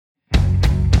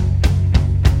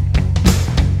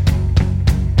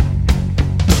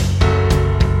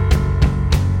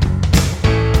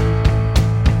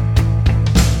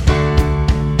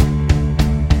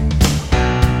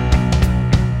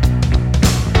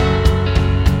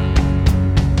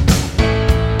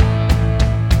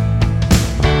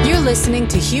listening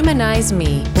to Humanize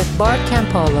Me with Bart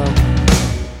Campolo.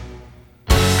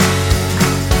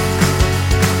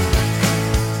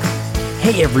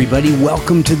 Hey everybody,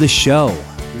 welcome to the show.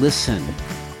 Listen,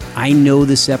 I know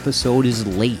this episode is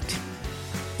late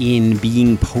in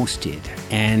being posted,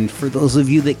 and for those of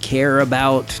you that care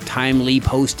about timely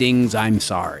postings, I'm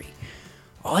sorry.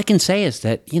 All I can say is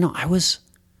that, I was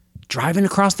driving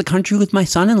across the country with my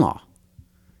son-in-law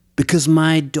because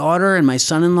my daughter and my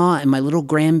son-in-law and my little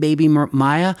grandbaby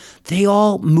Maya, they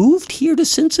all moved here to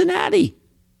Cincinnati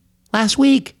last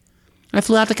week. I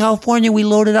flew out to California. We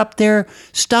loaded up their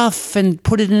stuff and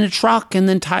put it in a truck. And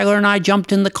then Tyler and I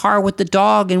jumped in the car with the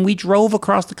dog and we drove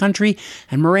across the country.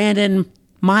 And Miranda and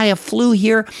Maya flew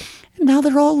here. And now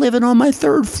they're all living on my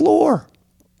third floor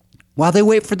while they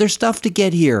wait for their stuff to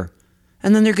get here.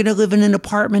 And then they're going to live in an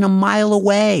apartment a mile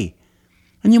away.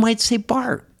 And you might say,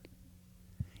 Bart,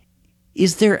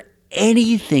 is there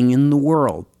anything in the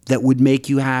world that would make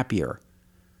you happier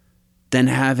than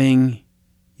having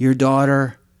your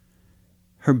daughter,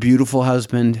 her beautiful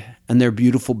husband, and their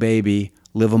beautiful baby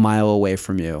live a mile away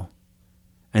from you?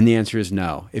 And the answer is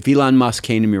no. If Elon Musk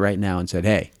came to me right now and said,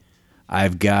 hey,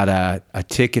 I've got a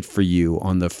ticket for you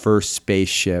on the first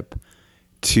spaceship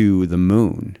to the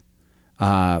moon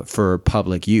for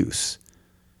public use.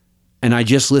 And I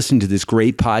just listened to this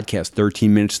great podcast,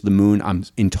 13 Minutes to the Moon. I'm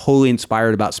totally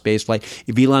inspired about spaceflight.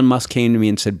 If Elon Musk came to me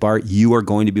and said, Bart, you are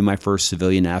going to be my first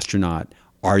civilian astronaut.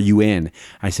 Are you in?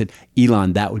 I said,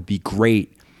 Elon, that would be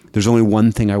great. There's only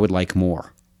one thing I would like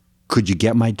more. Could you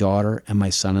get my daughter and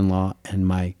my son-in-law and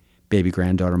my baby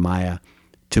granddaughter Maya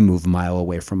to move a mile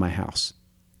away from my house?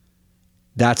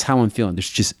 That's how I'm feeling. There's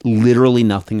just literally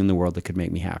nothing in the world that could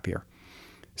make me happier.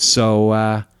 So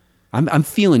I'm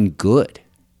feeling good.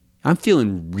 I'm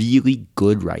feeling really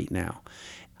good right now.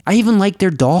 I even like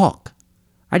their dog.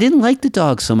 I didn't like the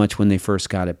dog so much when they first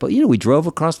got it, but we drove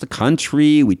across the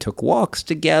country, we took walks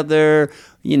together,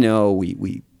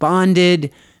 we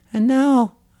bonded, and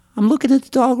now I'm looking at the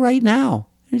dog right now.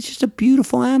 And it's just a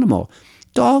beautiful animal.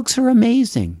 Dogs are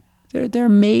amazing. They're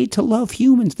made to love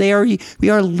humans. We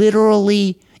are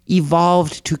literally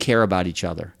evolved to care about each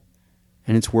other.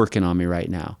 And it's working on me right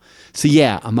now. So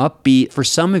yeah, I'm upbeat. For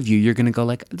some of you, you're going to go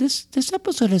like, this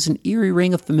episode has an eerie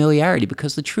ring of familiarity,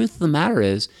 because the truth of the matter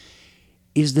is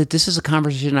that this is a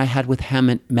conversation I had with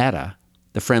Hemant Mehta,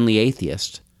 the friendly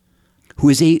atheist, who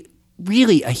is a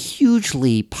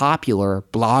hugely popular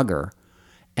blogger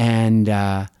and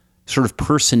sort of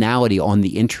personality on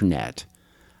the internet,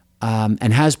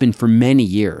 and has been for many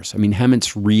years. I mean,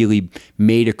 Hemant's really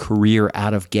made a career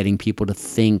out of getting people to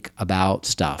think about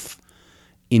stuff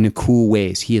in cool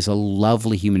ways. He is a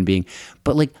lovely human being.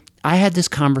 But I had this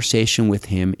conversation with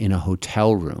him in a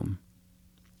hotel room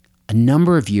a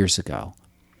number of years ago.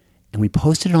 And we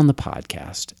posted it on the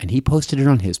podcast, and he posted it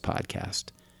on his podcast.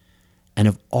 And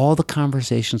of all the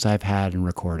conversations I've had and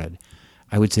recorded,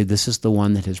 I would say this is the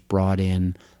one that has brought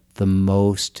in the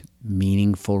most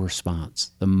meaningful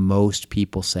response, the most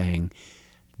people saying,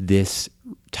 this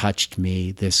touched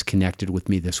me, this connected with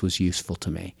me, this was useful to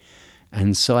me.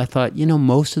 And so I thought,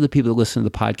 most of the people that listen to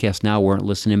the podcast now weren't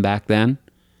listening back then.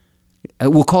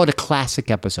 We'll call it a classic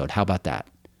episode. How about that?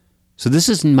 So this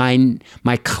is my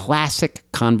classic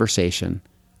conversation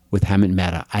with Hemant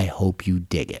Mehta. I hope you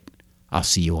dig it. I'll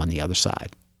see you on the other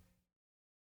side.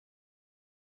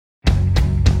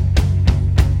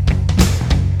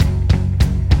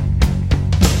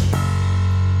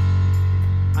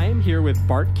 I am here with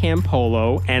Bart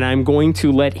Campolo, and I'm going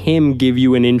to let him give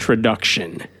you an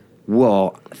introduction.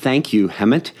 Well, thank you,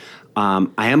 Hemant. I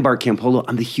am Bart Campolo.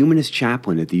 I'm the humanist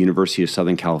chaplain at the University of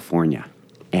Southern California.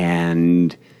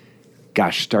 And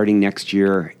gosh, starting next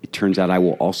year, it turns out I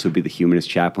will also be the humanist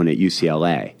chaplain at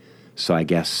UCLA. So I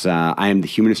guess I am the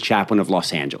humanist chaplain of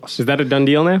Los Angeles. Is that a done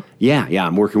deal now? Yeah.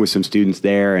 I'm working with some students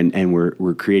there, and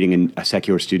we're creating a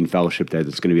secular student fellowship there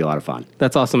that's going to be a lot of fun.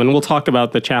 That's awesome. And we'll talk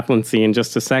about the chaplaincy in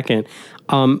just a second.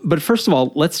 But first of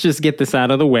all, let's just get this out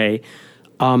of the way.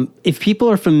 If people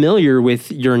are familiar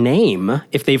with your name,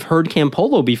 if they've heard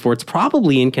Campolo before, it's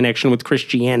probably in connection with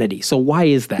Christianity. So why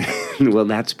is that? Well,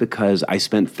 that's because I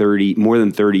spent more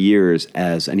than 30 years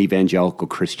as an evangelical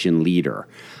Christian leader.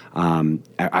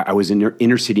 I was an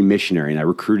inner city missionary, and I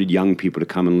recruited young people to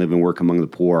come and live and work among the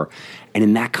poor. And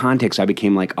in that context, I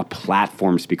became like a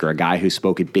platform speaker, a guy who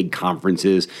spoke at big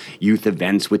conferences, youth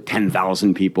events with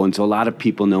 10,000 people. And so a lot of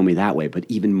people know me that way. But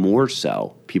even more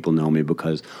so, people know me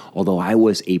because although I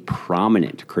was a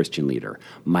prominent Christian leader,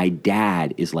 my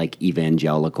dad is like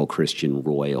evangelical Christian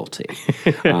royalty.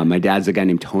 My dad's a guy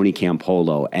named Tony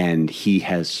Campolo, and he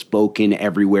has spoken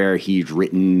everywhere. He's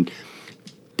written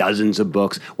dozens of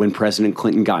books. When President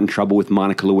Clinton got in trouble with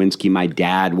Monica Lewinsky, my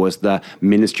dad was the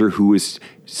minister who was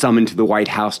summoned to the White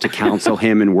House to counsel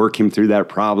him and work him through that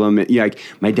problem. Like,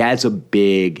 my dad's a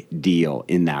big deal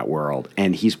in that world,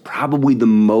 and he's probably the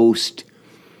most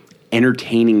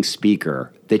entertaining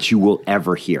speaker that you will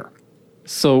ever hear.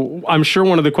 So I'm sure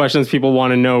one of the questions people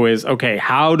want to know is, okay,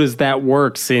 how does that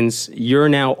work since you're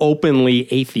now openly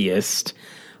atheist,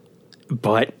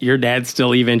 but your dad's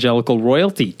still evangelical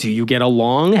royalty? Do you get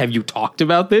along? Have you talked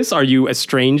about this? Are you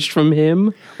estranged from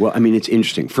him? Well, I mean, it's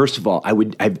interesting. First of all,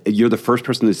 you're the first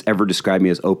person that's ever described me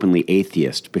as openly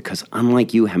atheist, because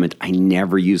unlike you, Hemant, I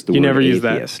never use the word never use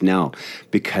atheist. that? No,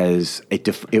 because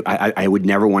I would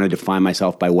never want to define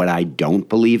myself by what I don't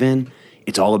believe in.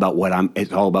 It's all about what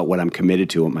I'm committed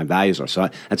to, what my values are. So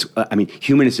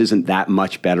humanist isn't that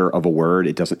much better of a word.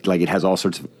 It doesn't, like, it has all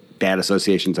sorts of bad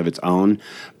associations of its own,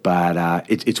 but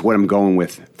it's what I'm going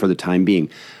with for the time being.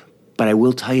 But I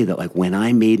will tell you that, like, when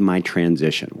I made my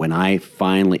transition, when I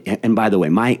finally, and by the way,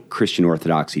 my Christian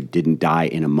orthodoxy didn't die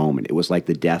in a moment. It was like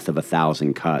the death of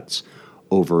 1,000 cuts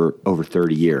over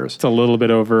 30 years. It's a little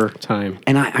bit over time.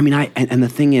 And and the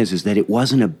thing is that it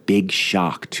wasn't a big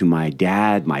shock to my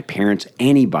dad, my parents,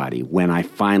 anybody when I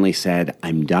finally said,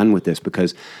 I'm done with this,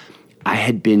 because I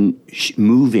had been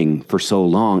moving for so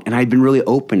long, and I'd been really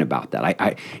open about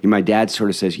that. My dad sort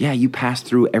of says, yeah, you passed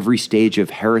through every stage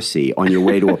of heresy on your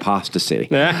way to apostasy.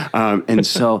 And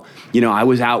so, I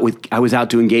was out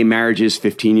doing gay marriages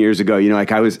 15 years ago,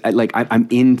 I'm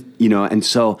in, and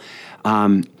so,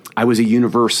 I was a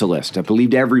universalist. I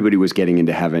believed everybody was getting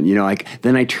into heaven.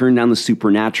 Then I turned down the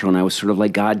supernatural, and I was sort of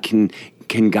like, God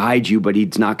can guide you, but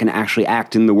he's not going to actually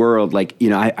act in the world.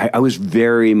 I was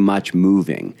very much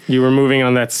moving. You were moving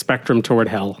on that spectrum toward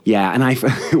hell. Yeah, and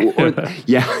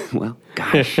well,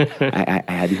 gosh, I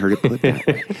hadn't heard it put that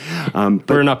way.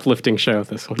 We're an uplifting show,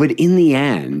 this one. But in the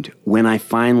end, when I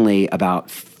finally,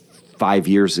 about 5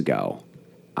 years ago,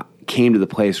 came to the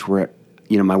place where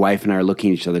my wife and I are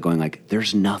looking at each other going like,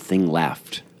 there's nothing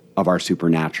left of our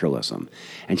supernaturalism.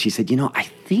 And she said, I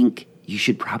think you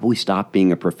should probably stop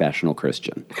being a professional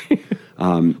Christian.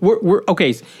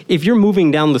 Okay, if you're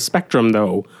moving down the spectrum,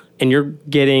 though, and you're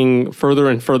getting further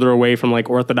and further away from, like,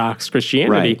 Orthodox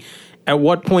Christianity, right. At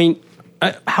what point,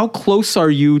 how close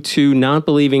are you to not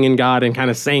believing in God and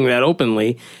kind of saying that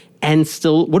openly? And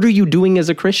still, what are you doing as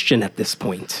a Christian at this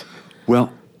point?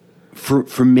 Well,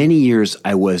 For many years,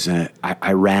 I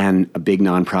ran a big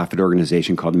nonprofit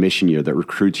organization called Mission Year that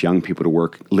recruits young people to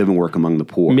live and work among the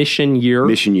poor. Mission Year?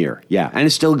 Mission Year, yeah. And it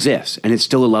still exists, and it's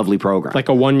still a lovely program. Like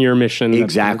a one-year mission.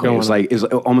 Exactly. It's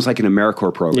almost like an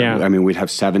AmeriCorps program. Yeah. I mean, we'd have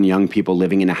 7 young people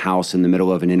living in a house in the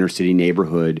middle of an inner-city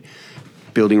neighborhood,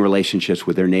 building relationships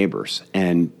with their neighbors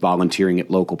and volunteering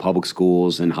at local public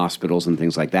schools and hospitals and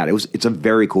things like that. It's a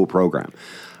very cool program.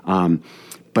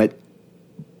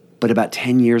 But about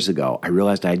 10 years ago, I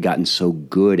realized I had gotten so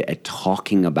good at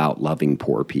talking about loving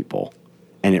poor people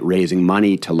and at raising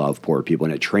money to love poor people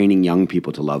and at training young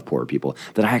people to love poor people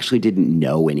that I actually didn't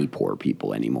know any poor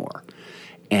people anymore.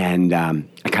 And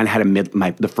I kind of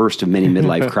had the first of many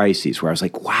midlife crises where I was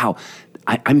like, wow,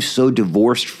 I'm so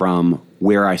divorced from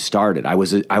where I started. I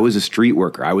was a street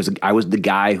worker. I was the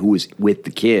guy who was with the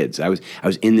kids. I was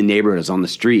in the neighborhood. I was on the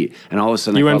street, and all of a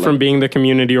sudden you went from being the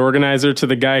community organizer to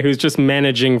the guy who's just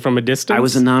managing from a distance. I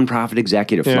was a nonprofit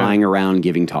executive flying around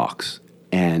giving talks,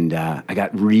 and I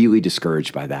got really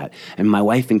discouraged by that. And my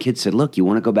wife and kids said, "Look, you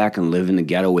want to go back and live in the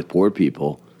ghetto with poor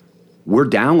people? We're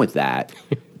down with that,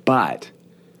 but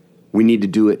we need to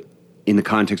do it in the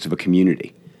context of a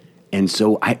community." And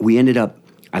so I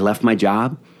left my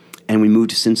job and we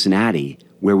moved to Cincinnati,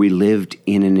 where we lived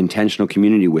in an intentional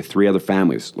community with 3 other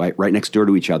families, like right next door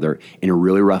to each other in a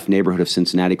really rough neighborhood of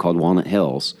Cincinnati called Walnut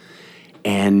Hills.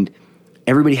 And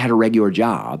everybody had a regular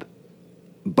job,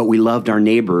 but we loved our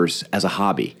neighbors as a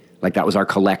hobby. Like, that was our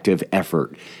collective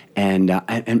effort. And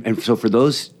so for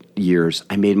those years,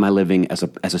 I made my living as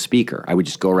a speaker. I would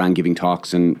just go around giving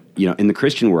talks, and in the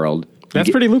Christian world, that's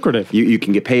pretty lucrative. You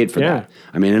can get paid for that.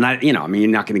 I mean, you're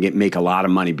not going to make a lot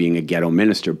of money being a ghetto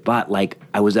minister, but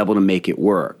I was able to make it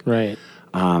work. Right.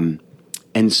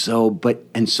 And so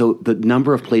the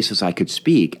number of places I could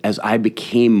speak, as I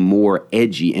became more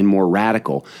edgy and more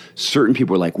radical, certain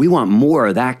people were like, we want more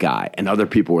of that guy. And other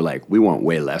people were like, we want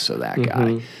way less of that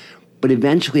guy. But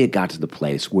eventually it got to the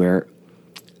place where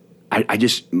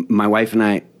my wife and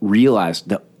I realized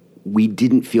that we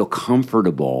didn't feel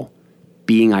comfortable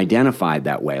being identified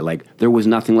that way. Like, there was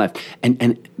nothing left.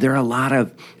 And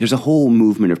there's a whole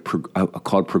movement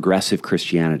called progressive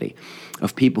Christianity,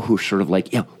 of people who are sort of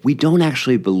like, we don't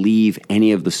actually believe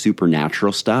any of the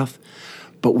supernatural stuff,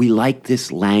 but we like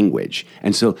this language.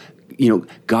 And so,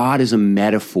 God is a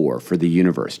metaphor for the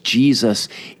universe. Jesus,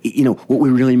 what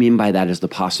we really mean by that is the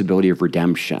possibility of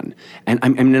redemption. And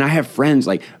I have friends,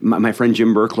 like my friend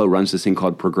Jim Burklow runs this thing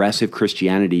called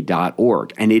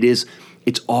progressivechristianity.org. And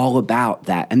it's all about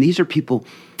that. And these are people,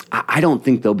 I don't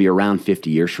think they'll be around 50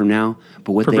 years from now.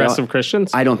 But what Progressive Christians?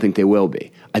 I don't think they will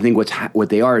be. I think what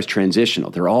they are is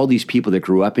transitional. They're all these people that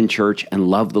grew up in church and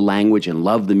love the language and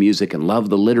love the music and love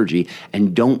the liturgy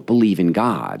and don't believe in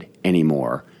God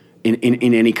anymore in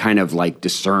any kind of like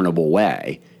discernible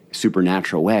way,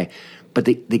 supernatural way. But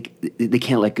they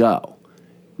can't let go.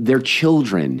 Their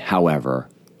children, however,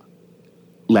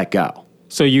 let go.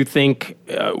 So you think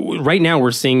right now we're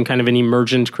seeing kind of an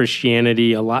emergent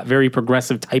Christianity, very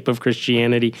progressive type of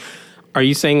Christianity. Are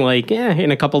you saying like,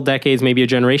 in a couple decades, maybe a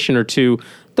generation or two,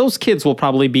 those kids will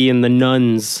probably be in the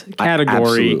nuns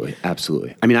category?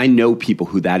 Absolutely. I mean, I know people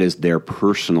who that is their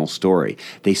personal story.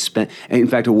 In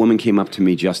fact, a woman came up to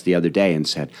me just the other day and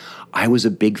said, I was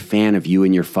a big fan of you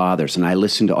and your father's, and I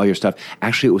listened to all your stuff.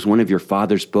 Actually, it was one of your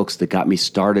father's books that got me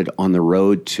started on the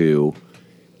road to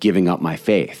giving up my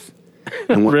faith.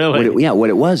 And Really? What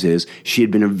it was is she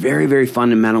had been a very, very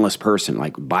fundamentalist person.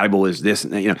 Like Bible is this,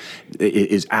 it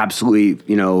is absolutely,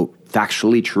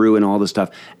 factually true and all this stuff.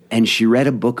 And she read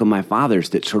a book of my father's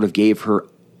that sort of gave her,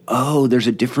 there's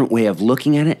a different way of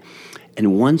looking at it.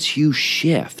 And once you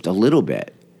shift a little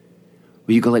bit,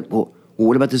 you go like, well,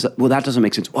 what about this? Well, that doesn't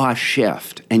make sense. Oh, I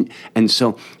shift. And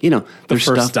so, the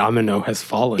first domino has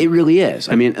fallen. It really is.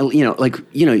 I mean,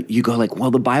 you go like, well,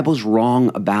 the Bible's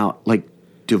wrong about like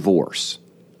divorce.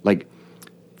 Like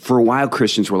for a while,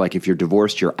 Christians were like, if you're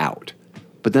divorced, you're out.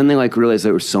 But then they like realized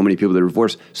there were so many people that were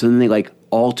divorced. So then they like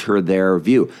alter their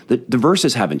view. The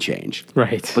verses haven't changed.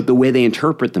 Right. But the way they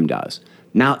interpret them does.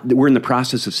 Now we're in the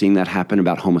process of seeing that happen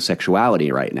about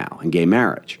homosexuality right now and gay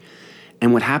marriage.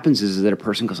 And what happens is that a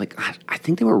person goes like, I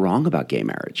think they were wrong about gay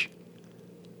marriage.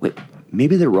 Wait,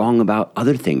 maybe they're wrong about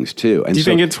other things too. And do you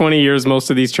think in 20 years, most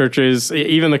of these churches,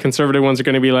 even the conservative ones, are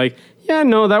going to be like, yeah,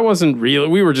 no, that wasn't real.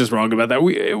 We were just wrong about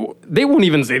that. They won't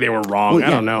even say they were wrong. Well, yeah.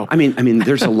 I don't know. I mean,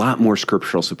 there's a lot more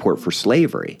scriptural support for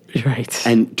slavery. Right.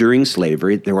 And during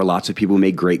slavery, there were lots of people who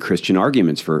made great Christian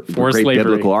arguments for great slavery.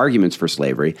 Biblical arguments for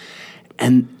slavery.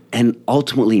 And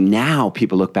ultimately now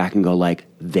people look back and go like,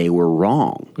 they were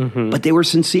wrong. Mm-hmm. But they were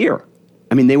sincere.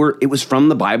 I mean, it was from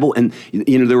the Bible, and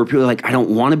there were people like, I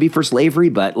don't want to be for slavery,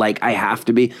 but like I have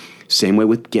to be. Same way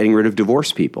with getting rid of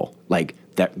divorced people. Like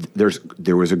that,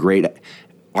 there was a great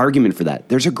argument for that.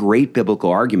 There's a great biblical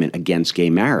argument against gay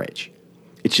marriage.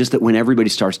 It's just that when everybody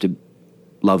starts to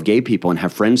love gay people and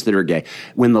have friends that are gay,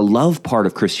 when the love part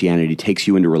of Christianity takes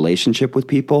you into relationship with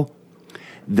people,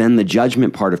 then the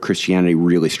judgment part of Christianity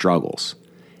really struggles.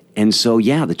 And so,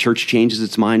 yeah, the church changes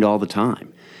its mind all the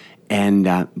time. And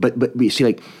but you see,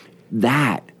 like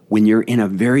that, when you're in a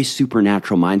very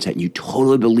supernatural mindset and you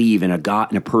totally believe in a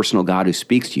God, in a personal God who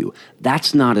speaks to you,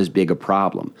 that's not as big a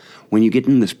problem. When you get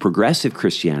in this progressive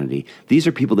Christianity, these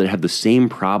are people that have the same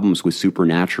problems with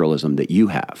supernaturalism that you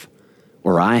have,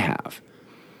 or I have,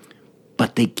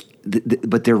 but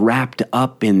they're wrapped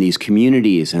up in these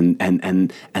communities and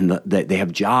they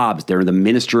have jobs. They're the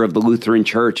minister of the Lutheran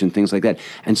Church and things like that.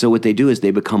 And so what they do is they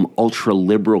become ultra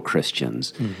liberal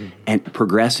Christians and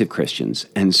progressive Christians.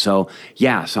 And so,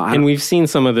 yeah. And we've seen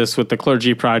some of this with the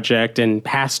Clergy Project and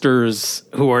pastors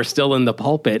who are still in the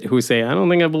pulpit who say, I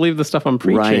don't think I believe the stuff I'm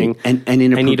preaching. Right. I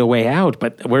need a way out,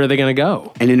 but where are they going to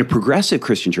go? And in a progressive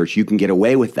Christian church, you can get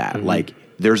away with that. Mm-hmm. Like,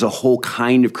 there's a whole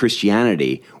kind of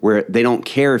Christianity where they don't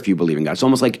care if you believe in God. It's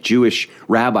almost like Jewish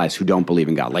rabbis who don't believe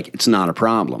in God. Like, it's not a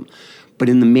problem. But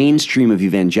in the mainstream of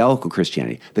evangelical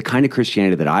Christianity, the kind of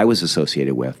Christianity that I was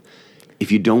associated with,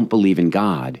 if you don't believe in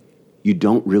God, you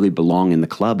don't really belong in the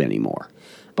club anymore.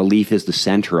 Belief is the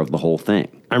center of the whole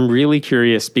thing. I'm really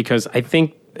curious because I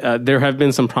think there have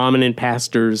been some prominent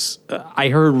pastors. I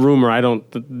heard rumor, I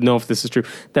don't know if this is true,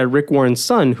 that Rick Warren's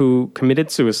son, who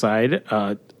committed suicide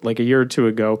like a year or two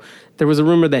ago, there was a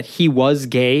rumor that he was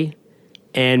gay,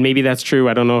 and maybe that's true.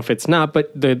 I don't know if it's not,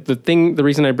 but the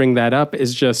reason I bring that up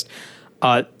is just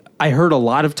I heard a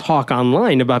lot of talk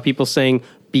online about people saying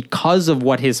because of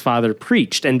what his father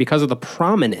preached and because of the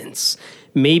prominence,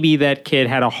 maybe that kid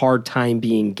had a hard time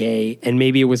being gay, and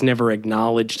maybe it was never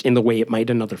acknowledged in the way it might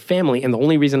another family. And the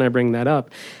only reason I bring that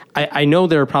up, I know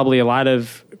there are probably a lot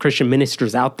of Christian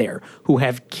ministers out there who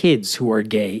have kids who are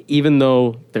gay, even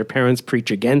though their parents preach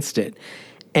against it.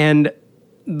 And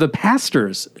the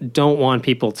pastors don't want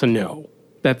people to know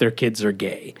that their kids are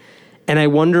gay. And I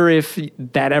wonder if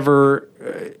that ever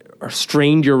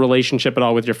strained your relationship at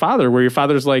all with your father, where your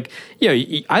father's like,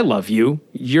 I love you.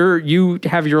 You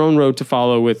have your own road to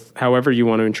follow with however you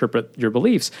want to interpret your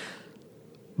beliefs,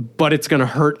 but it's going to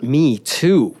hurt me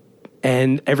too,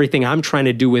 and everything I'm trying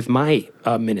to do with my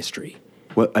ministry.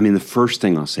 Well, I mean, the first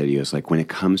thing I'll say to you is, like, when it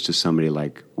comes to somebody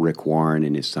like Rick Warren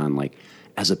and his son, like,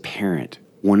 as a parent,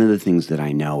 one of the things that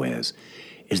I know is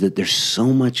that there's so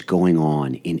much going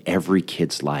on in every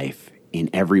kid's life, in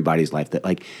everybody's life, that,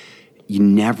 like, you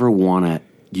never want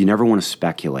to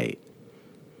speculate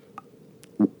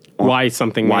why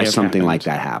something like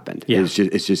that happened. Yeah.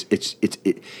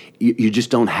 You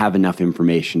just don't have enough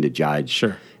information to judge.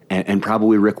 Sure. And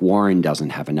probably Rick Warren doesn't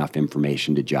have enough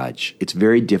information to judge. It's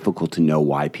very difficult to know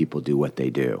why people do what they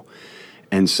do.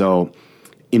 And so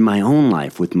in my own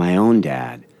life with my own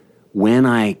dad, when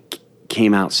I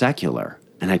came out secular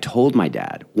and I told my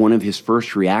dad, one of his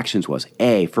first reactions was,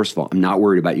 first of all, I'm not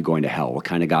worried about you going to hell. What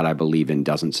kind of God I believe in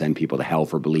doesn't send people to hell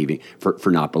for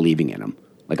not believing in him.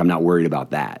 Like, I'm not worried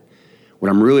about that. What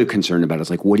I'm really concerned about is,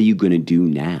 like, what are you going to do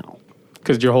now?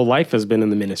 Because your whole life has been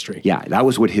in the ministry. Yeah, that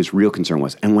was what his real concern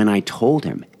was. And when I told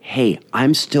him, hey,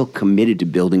 I'm still committed to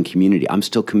building community. I'm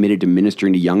still committed to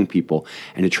ministering to young people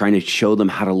and to trying to show them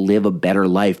how to live a better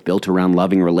life built around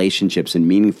loving relationships and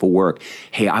meaningful work.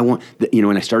 Hey, and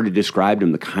I started to describe to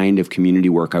him the kind of community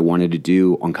work I wanted to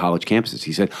do on college campuses.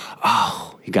 He said,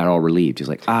 he got all relieved. He's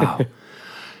like,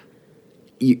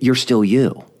 you're still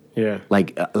you. Yeah.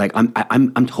 Like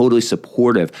I'm totally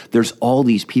supportive. There's all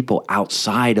these people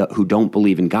outside who don't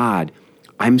believe in God.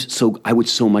 I would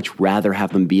so much rather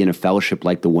have them be in a fellowship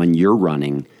like the one you're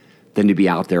running than to be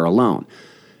out there alone.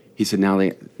 He said, now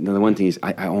the one thing is,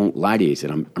 I won't lie to you. He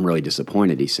said, I'm really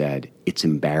disappointed. He said, it's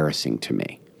embarrassing to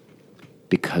me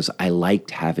because I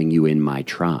liked having you in my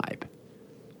tribe.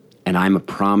 And I'm a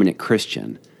prominent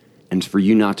Christian. And for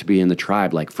you not to be in the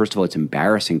tribe, like, first of all, it's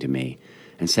embarrassing to me.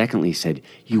 And secondly, he said,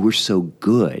 you were so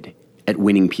good at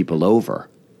winning people over,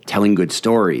 telling good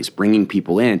stories, bringing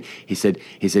people in. He said,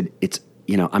 it's,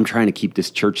 I'm trying to keep this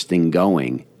church thing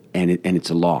going, and it's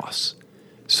a loss.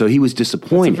 So he was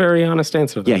disappointed. That's a very honest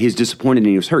answer, though. Yeah, he was disappointed and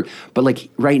he was hurt. But,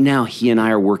 like, right now, he and I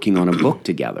are working on a book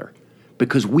together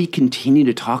because we continue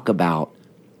to talk about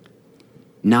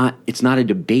it's not a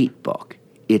debate book.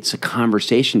 It's a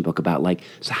conversation book about, like,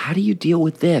 so how do you deal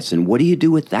with this? And what do you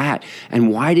do with that?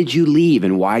 And why did you leave?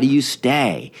 And why do you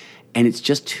stay? And it's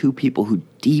just two people who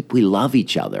deeply love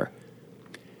each other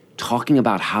talking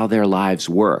about how their lives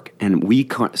work. And we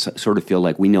sort of feel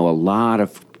like we know a lot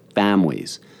of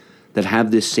families that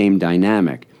have this same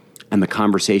dynamic, and the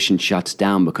conversation shuts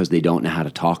down because they don't know how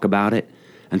to talk about it.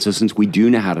 And so since we do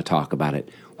know how to talk about it,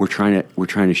 we're trying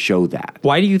to show that.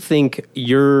 Why do you think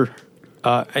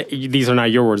these are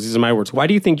not your words, these are my words. Why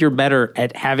do you think you're better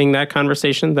at having that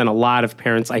conversation than a lot of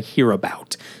parents I hear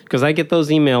about? Because I get those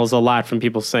emails a lot from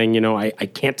people saying, I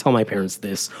can't tell my parents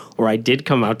this, or I did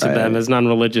come out to them as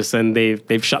non-religious and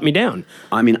they've shut me down.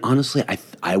 I mean, honestly,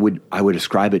 I would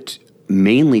ascribe it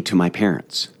mainly to my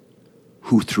parents,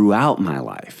 who throughout my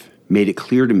life made it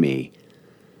clear to me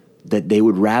that they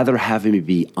would rather have me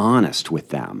be honest with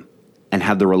them and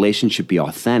have the relationship be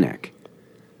authentic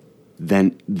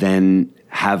than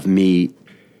have me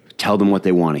tell them what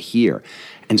they want to hear.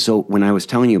 And so when I was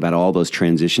telling you about all those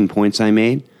transition points I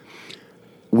made,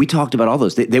 we talked about all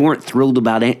those. They weren't thrilled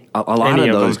about a lot of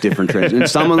those different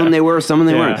transitions. Some of them they were, some of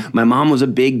them they weren't. My mom was a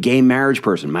big gay marriage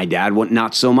person. My dad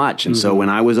not so much. And so when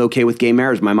I was okay with gay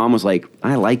marriage, my mom was like,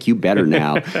 I like you better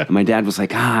now. And my dad was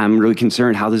like, I'm really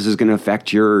concerned how this is going to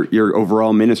affect your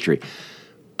overall ministry.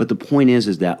 But the point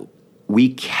is that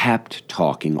we kept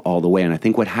talking all the way. And I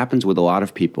think what happens with a lot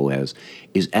of people is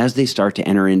as they start to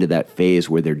enter into that phase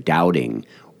where they're doubting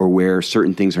or where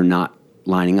certain things are not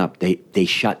lining up, they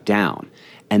shut down.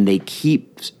 And they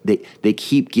keep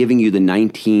giving you the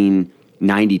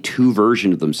 1992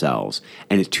 version of themselves.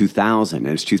 And it's 2000,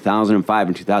 and it's 2005,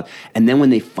 and 2000. And then when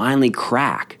they finally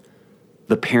crack,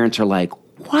 the parents are like,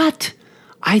 what?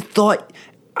 I thought...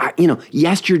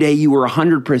 yesterday you were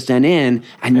 100% in,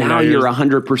 and now you're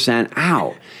 100%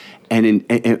 out.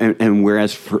 And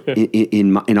whereas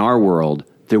in our world,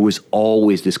 there was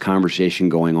always this conversation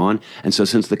going on. And so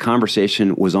since the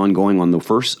conversation was ongoing on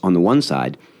the one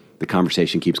side, the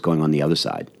conversation keeps going on the other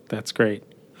side. That's great.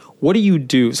 What do you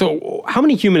do? So how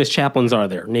many humanist chaplains are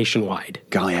there nationwide?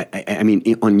 Golly, I mean,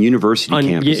 on university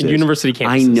campuses.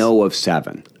 I know of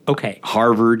 7. Okay.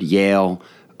 Harvard, Yale,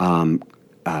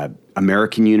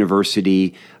 American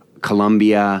University,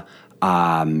 Columbia.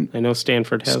 I know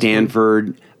Stanford has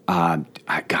Stanford.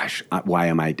 Why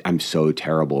am I'm so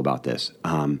terrible about this.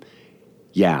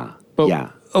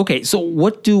 Okay, so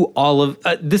what do all of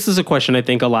this is a question I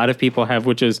think a lot of people have,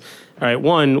 which is, all right,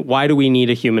 one, why do we need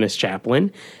a humanist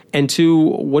chaplain? And two,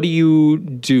 what do you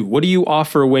do? What do you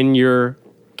offer when you're,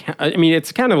 I mean,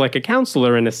 it's kind of like a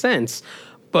counselor in a sense,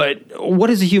 but what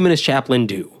does a humanist chaplain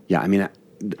do? Yeah, I mean,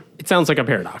 It sounds like a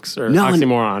paradox or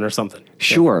oxymoron or something.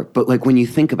 Sure, but like when you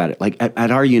think about it, like at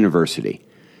our university,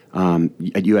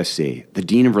 at USC, the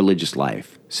dean of religious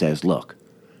life says, look,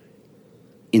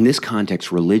 in this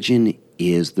context, religion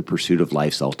is the pursuit of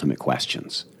life's ultimate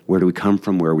questions. Where do we come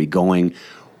from? Where are we going?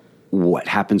 What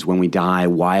happens when we die?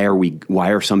 Why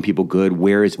are some people good?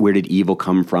 Where did evil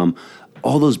come from?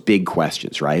 All those big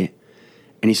questions, right?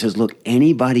 And he says, look,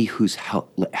 anybody who's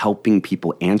helping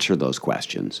people answer those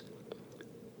questions,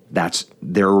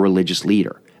 they're a religious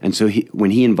leader. And so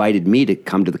when he invited me to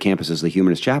come to the campus as the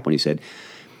humanist chaplain, he said,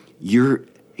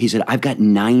 I've got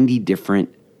 90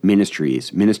 different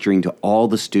ministries ministering to all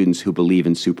the students who believe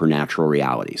in supernatural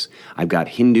realities. I've got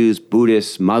Hindus,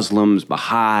 Buddhists, Muslims,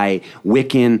 Baha'i,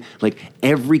 Wiccan, like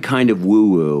every kind of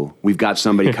woo-woo, we've got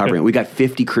somebody covering it. We've got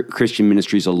 50 Christian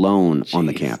ministries alone on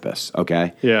the campus,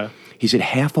 okay? Yeah. He said,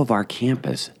 half of our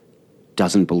campus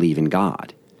doesn't believe in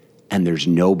God, and there's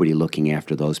nobody looking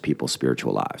after those people's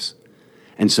spiritual lives.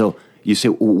 And so you say,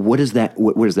 well, what does that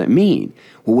mean?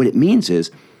 Well, what it means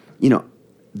is,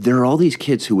 there are all these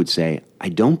kids who would say, I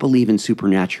don't believe in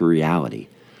supernatural reality,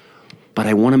 but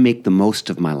I want to make the most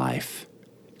of my life,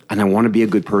 and I want to be a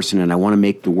good person, and I want to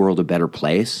make the world a better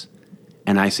place.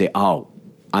 And I say, oh,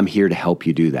 I'm here to help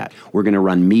you do that. We're going to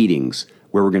run meetings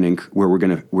where we're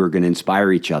going to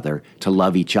inspire each other to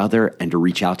love each other and to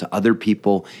reach out to other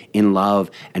people in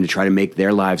love and to try to make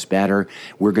their lives better.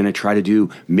 We're going to try to do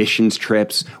missions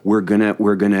trips. We're going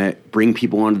to bring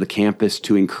people onto the campus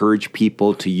to encourage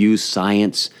people to use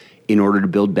science in order to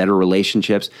build better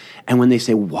relationships. And when they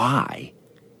say why,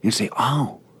 you say,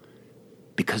 oh,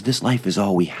 because this life is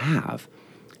all we have,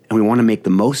 and we want to make the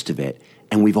most of it.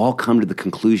 And we've all come to the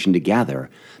conclusion together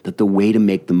that the way to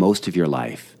make the most of your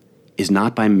life is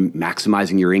not by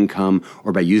maximizing your income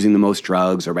or by using the most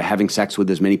drugs or by having sex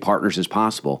with as many partners as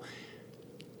possible.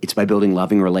 It's by building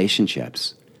loving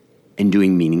relationships and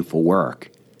doing meaningful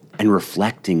work and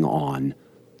reflecting on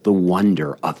the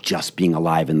wonder of just being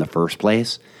alive in the first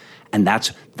place. And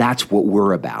that's what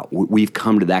we're about. We've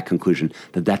come to that conclusion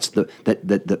that that's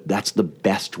the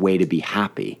best way to be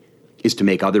happy, is to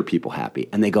make other people happy.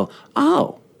 And they go,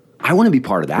 oh, I want to be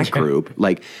part of that group.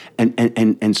 Like,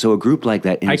 and so a group like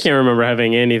that. I can't remember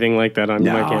having anything like that on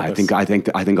my campus. I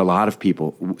think a lot of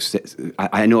people.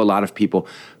 I know a lot of people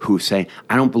who say,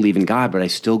 I don't believe in God, but I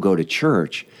still go to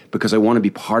church because I want to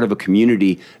be part of a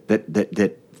community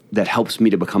that helps me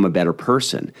to become a better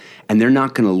person. And they're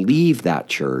not going to leave that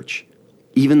church,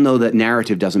 even though that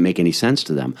narrative doesn't make any sense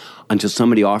to them, until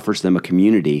somebody offers them a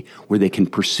community where they can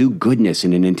pursue goodness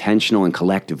in an intentional and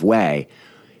collective way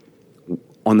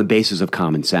on the basis of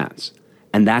common sense.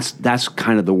 And that's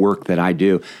kind of the work that I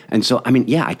do. And so, I mean,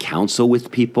 yeah, I counsel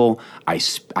with people.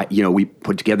 We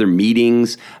put together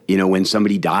meetings. When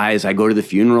somebody dies, I go to the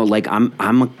funeral. Like I'm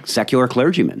a secular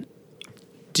clergyman.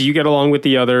 Do you get along with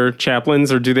the other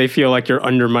chaplains, or do they feel like you're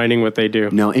undermining what they do?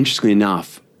 No, interestingly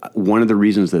enough, one of the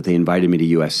reasons that they invited me to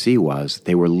USC was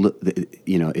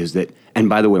is that, and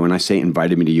by the way, when I say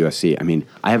invited me to USC, I mean,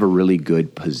 I have a really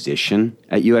good position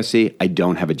at USC. I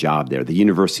don't have a job there. The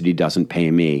university doesn't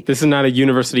pay me. This is not a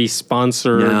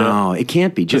university-sponsored No, it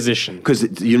can't be. Position. Because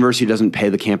the university doesn't pay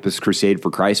the Campus Crusade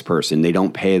for Christ person. They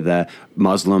don't pay the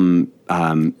Muslim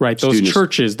right, those students.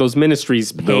 Churches, those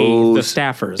ministries pay the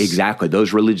staffers. Exactly.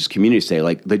 Those religious communities say,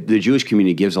 like, the Jewish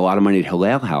community gives a lot of money to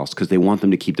Hillel House because they want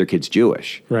them to keep their kids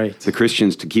Jewish. Right. The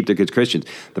Christians to keep their kids Christians.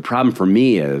 The problem for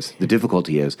me is, the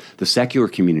difficulty is, the secular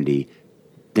community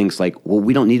thinks like, well,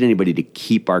 we don't need anybody to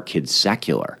keep our kids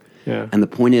secular. Yeah. And the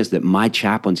point is that my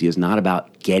chaplaincy is not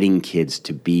about getting kids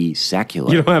to be secular.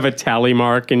 You don't have a tally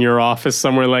mark in your office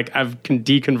somewhere like, I've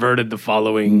deconverted the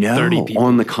following 30 people. No,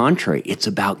 on the contrary, it's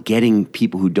about getting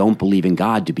people who don't believe in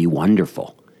God to be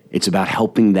wonderful. It's about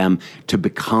helping them to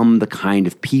become the kind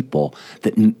of people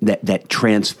that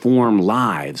transform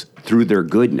lives through their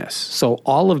goodness. So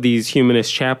all of these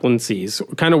humanist chaplaincies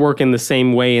kind of work in the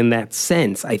same way in that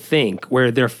sense, I think,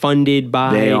 where they're funded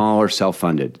by... They all are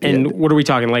self-funded. And what are we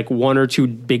talking, like one or two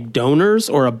big donors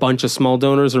or a bunch of small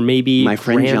donors or maybe My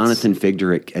friend grants? Jonathan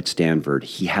Figder at Stanford,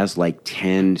 he has like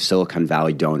 10 Silicon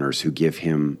Valley donors who give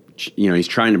him... he's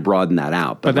trying to broaden that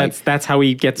out. But that's how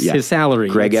he gets his salary.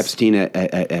 Greg Epstein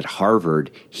at Harvard,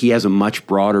 he has a much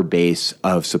broader base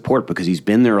of support because he's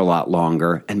been there a lot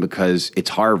longer and because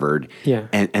it's Harvard word. Yeah.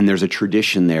 And there's a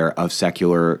tradition there of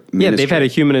secular ministry. Yeah, they've had a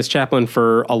humanist chaplain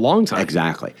for a long time.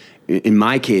 Exactly. In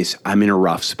my case, I'm in a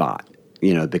rough spot,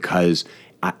 because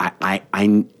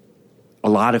a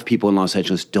lot of people in Los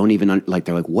Angeles don't even,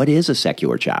 they're like, what is a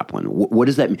secular chaplain? What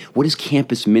does that mean? What is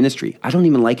campus ministry? I don't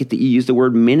even like it that you use the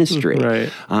word ministry.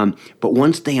 Right. But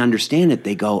once they understand it,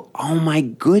 they go, oh my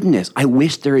goodness, I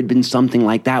wish there had been something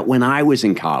like that when I was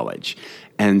in college.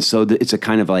 And so it's a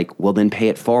kind of like, well, then pay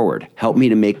it forward. Help me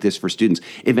to make this for students.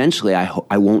 Eventually,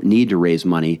 I won't need to raise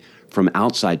money from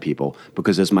outside people,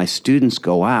 because as my students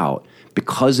go out,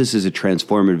 because this is a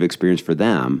transformative experience for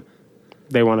them,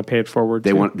 they want to pay it forward.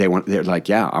 They're like,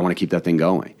 yeah, I want to keep that thing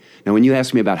going. Now, when you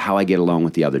ask me about how I get along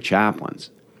with the other chaplains,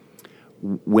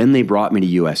 when they brought me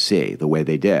to USC the way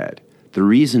they did, the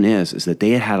reason is that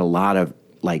they had a lot of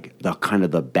the kind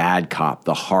of the bad cop,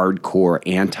 the hardcore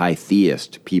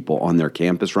anti-theist people on their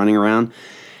campus running around.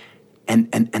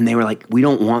 And they were like, we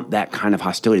don't want that kind of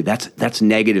hostility. That's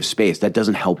negative space. That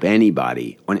doesn't help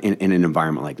anybody in an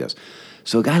environment like this.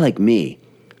 So a guy like me,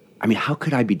 how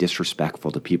could I be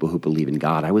disrespectful to people who believe in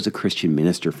God? I was a Christian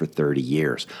minister for 30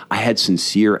 years. I had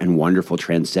sincere and wonderful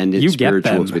transcendent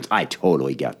spiritual experience. I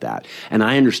totally get that. And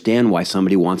I understand why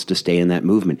somebody wants to stay in that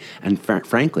movement. And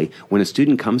frankly, when a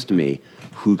student comes to me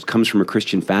who comes from a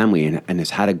Christian family and has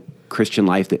had a Christian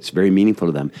life that's very meaningful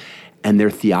to them, and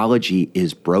their theology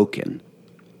is broken,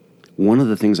 one of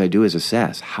the things I do is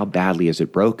assess how badly is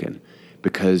it broken.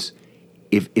 Because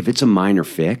if it's a minor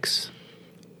fix,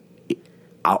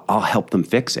 I'll help them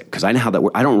fix it, because I know how that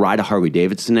works. I don't ride a Harley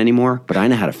Davidson anymore, but I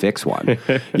know how to fix one.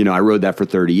 I rode that for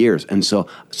 30 years. And so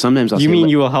sometimes I'll say...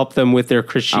 You will help them with their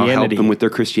Christianity? I'll help them with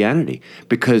their Christianity.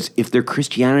 Because if their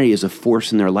Christianity is a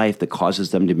force in their life that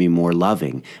causes them to be more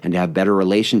loving and to have better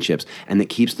relationships and that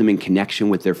keeps them in connection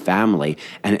with their family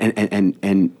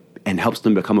and helps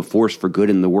them become a force for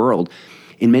good in the world,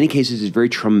 in many cases it's very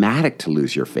traumatic to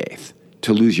lose your faith,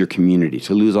 to lose your community,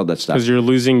 to lose all that stuff. Because you're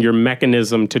losing your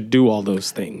mechanism to do all those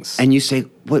things. And you say,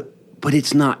 but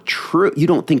it's not true. You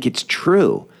don't think it's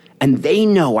true. And they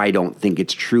know I don't think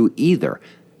it's true either.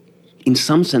 In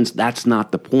some sense, that's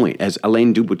not the point. As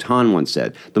Alain de Botton once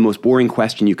said, the most boring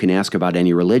question you can ask about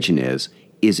any religion is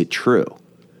it true?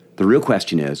 The real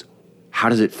question is, how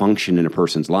does it function in a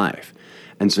person's life?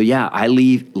 And so, yeah, I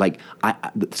leave,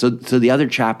 so the other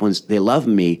chaplains, they love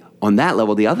me on that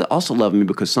level. They also love me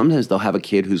because sometimes they'll have a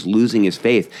kid who's losing his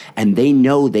faith, and they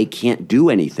know they can't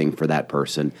do anything for that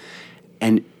person.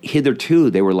 And hitherto,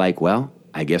 they were like, well,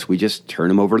 I guess we just turn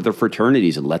them over to the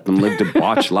fraternities and let them live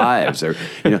debauched lives.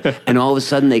 And all of a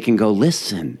sudden they can go,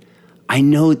 listen, I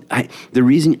know the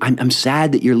reason I'm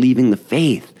sad that you're leaving the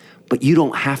faith, but you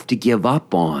don't have to give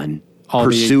up on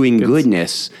pursuing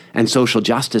goodness and social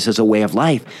justice as a way of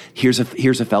life. Here's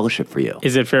a fellowship for you.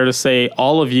 Is it fair to say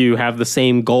all of you have the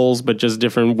same goals but just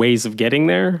different ways of getting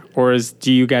there? Or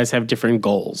do you guys have different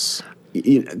goals?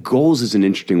 Goals is an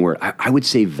interesting word. I would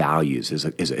say values is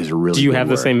a really Do you good have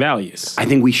word. the same values? I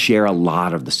think we share a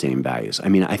lot of the same values.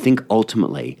 I think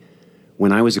ultimately,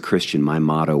 when I was a Christian, my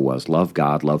motto was love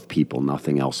God, love people,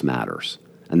 nothing else matters.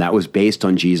 And that was based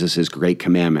on Jesus' great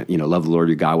commandment, love the Lord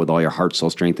your God with all your heart, soul,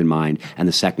 strength, and mind. And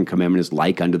the second commandment is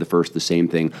like unto the first, the same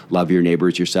thing, love your neighbor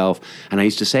as yourself. And I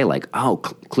used to say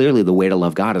clearly the way to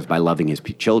love God is by loving his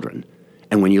children.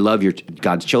 And when you love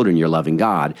God's children, you're loving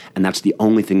God. And that's the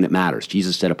only thing that matters.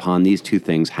 Jesus said, upon these two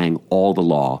things hang all the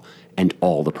law and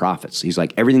all the prophets. He's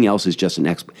like, everything else is just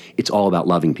it's all about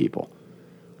loving people.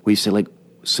 We say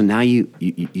so now you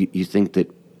think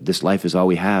that this life is all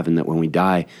we have and that when we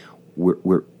die,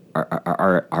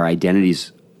 our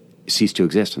identities cease to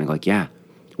exist. And I go yeah.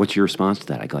 What's your response to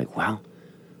that? I go well,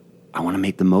 I want to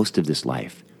make the most of this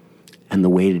life. And the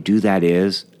way to do that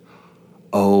is,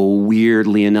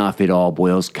 weirdly enough, it all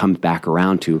comes back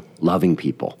around to loving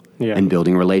people and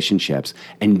building relationships.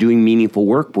 And doing meaningful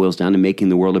work boils down to making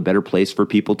the world a better place for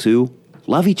people to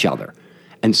love each other.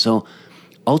 And so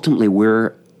ultimately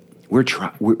we're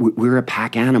a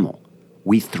pack animal.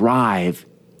 We thrive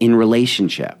in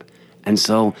relationship. And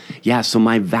so, so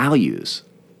my values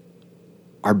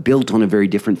are built on a very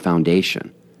different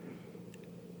foundation.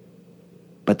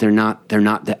 But I'm not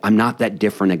that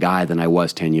different a guy than I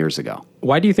was 10 years ago.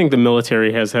 Why do you think the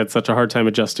military has had such a hard time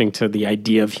adjusting to the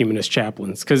idea of humanist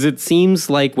chaplains? Because it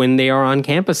seems like when they are on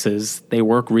campuses, they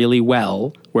work really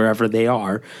well wherever they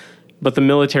are. But the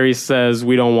military says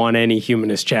we don't want any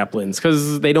humanist chaplains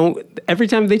because they don't. Every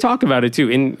time they talk about it, too,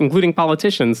 including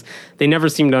politicians, they never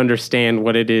seem to understand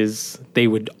what it is they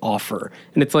would offer.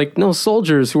 And it's like, no,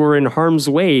 soldiers who are in harm's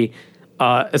way,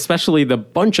 especially the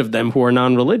bunch of them who are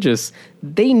non-religious,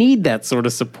 they need that sort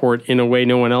of support in a way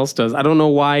no one else does. I don't know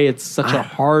why it's such a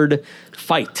hard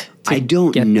fight. I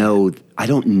don't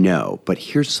know, but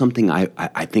here's something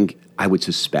I think I would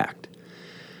suspect.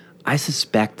 I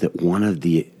suspect that one of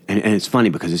the, and it's funny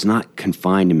because it's not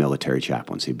confined to military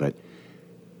chaplaincy, but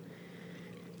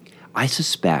I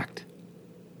suspect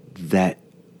that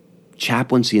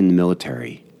chaplaincy in the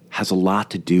military has a lot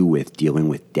to do with dealing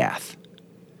with death.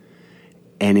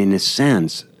 And in a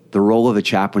sense, the role of a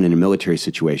chaplain in a military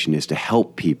situation is to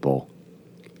help people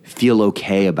feel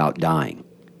okay about dying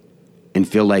and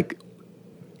feel like,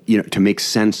 to make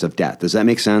sense of death. Does that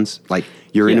make sense? Like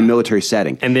you're in a military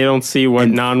setting. And they don't see what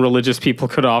non-religious people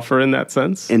could offer in that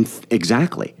sense. And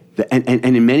exactly. And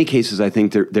in many cases, I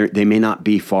think they may not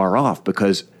be far off,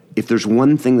 because if there's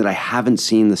one thing that I haven't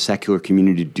seen the secular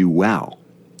community do well,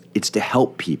 it's to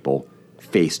help people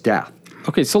face death.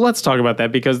 Okay, so let's talk about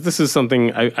that, because this is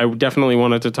something I definitely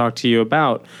wanted to talk to you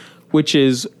about, which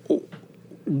is,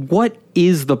 what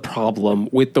is the problem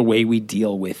with the way we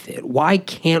deal with it? Why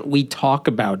can't we talk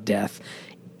about death?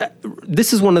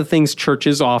 This is one of the things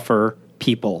churches offer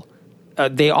people.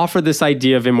 They offer this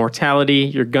idea of immortality.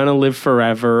 You're going to live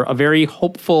forever, a very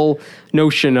hopeful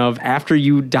notion of after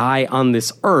you die on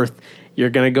this earth, you're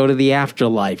going to go to the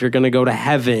afterlife. You're going to go to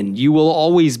heaven. You will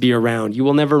always be around. You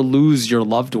will never lose your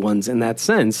loved ones in that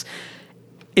sense.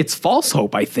 It's false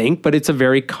hope, I think, but it's a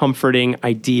very comforting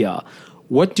idea.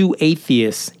 What do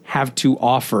atheists have to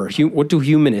offer? What do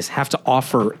humanists have to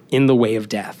offer in the way of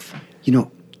death?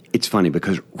 It's funny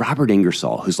because Robert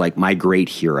Ingersoll, who's like my great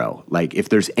hero, like if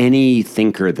there's any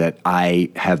thinker that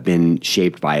I have been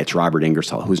shaped by, it's Robert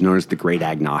Ingersoll, who's known as the great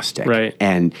agnostic. Right.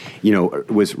 And,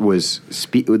 was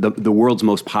the world's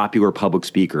most popular public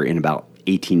speaker in about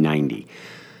 1890.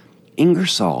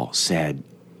 Ingersoll said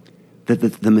that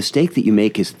the mistake that you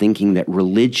make is thinking that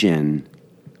religion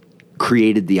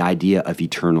created the idea of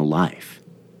eternal life.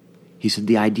 He said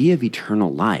the idea of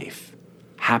eternal life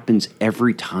happens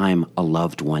every time a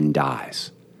loved one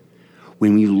dies.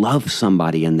 When you love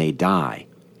somebody and they die,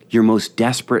 your most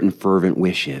desperate and fervent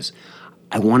wish is,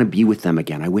 I want to be with them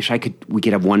again. I wish we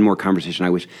could have one more conversation.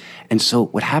 And so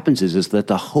what happens is that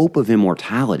the hope of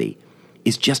immortality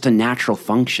is just a natural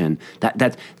function.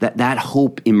 That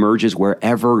hope emerges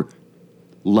wherever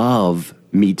love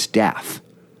meets death.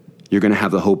 You're going to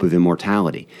have the hope of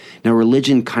immortality. Now,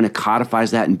 religion kind of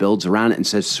codifies that and builds around it and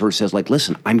says, like,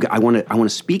 listen, I want to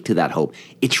speak to that hope.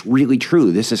 It's really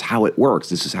true. This is how it works.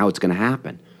 This is how it's going to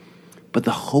happen. But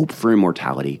the hope for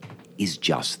immortality is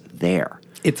just there.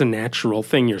 It's a natural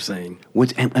thing, you're saying.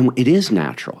 And it is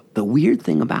natural. The weird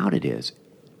thing about it is,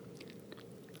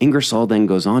 Ingersoll then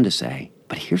goes on to say,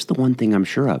 but here's the one thing I'm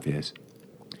sure of is,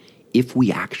 if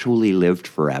we actually lived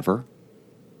forever,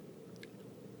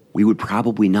 we would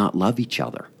probably not love each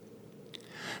other.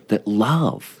 That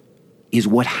love is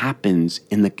what happens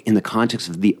in the context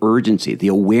of the urgency, the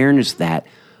awareness that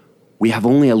we have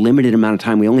only a limited amount of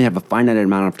time, we only have a finite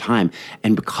amount of time,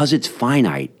 and because it's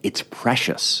finite, it's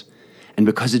precious. And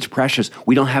because it's precious,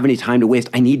 we don't have any time to waste.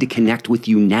 I need to connect with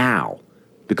you now,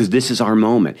 because this is our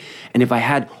moment. And if I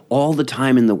had all the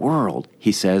time in the world,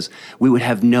 he says, we would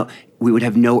have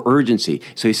no urgency.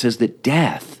 So he says that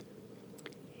death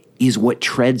is what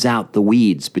treads out the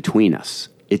weeds between us.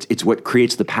 It's what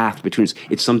creates the path between us.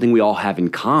 It's something we all have in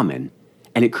common,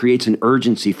 and it creates an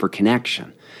urgency for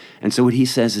connection. And so what he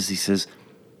says is,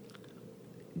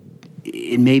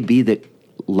 it may be that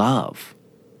love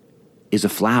is a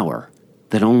flower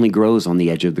that only grows on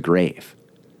the edge of the grave.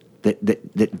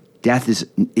 That death is,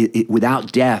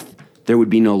 without death, there would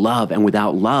be no love, and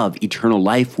without love, eternal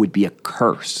life would be a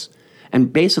curse.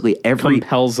 And basically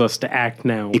compels us to act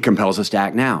now. It compels us to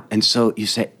act now. And so you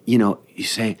say,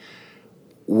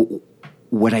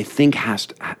 what I think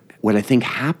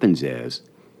happens is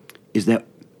that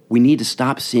we need to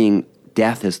stop seeing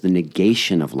death as the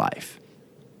negation of life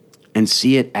and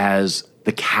see it as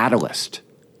the catalyst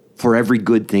for every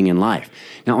good thing in life.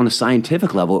 Now, on a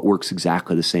scientific level, it works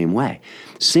exactly the same way.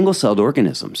 Single-celled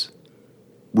organisms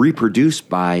reproduce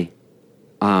by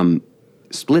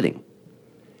splitting.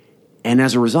 And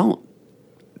as a result,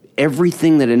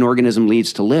 everything that an organism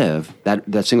leads to live,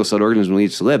 that single-celled organism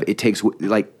leads to live, it takes,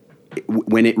 like,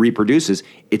 when it reproduces,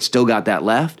 it's still got that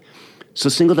left. So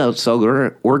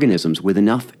single-celled organisms with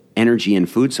enough energy and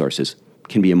food sources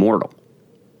can be immortal,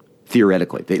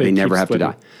 theoretically. They never have to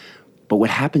die. But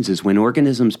what happens is when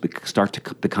organisms start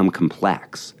to become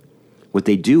complex, what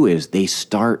they do is they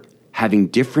start having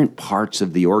different parts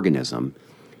of the organism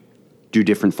do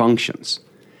different functions.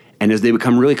 And as they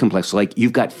become really complex, like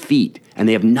you've got feet and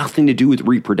they have nothing to do with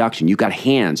reproduction. You've got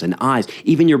hands and eyes.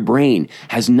 Even your brain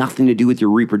has nothing to do with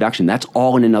your reproduction. That's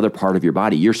all in another part of your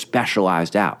body. You're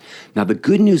specialized out. Now, the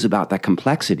good news about that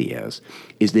complexity is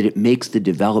that it makes the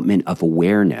development of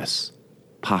awareness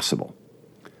possible.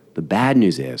 The bad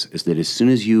news is that as soon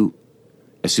as you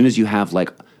have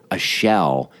like a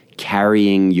shell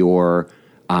carrying your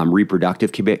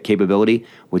reproductive capability,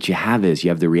 what you have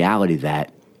the reality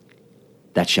that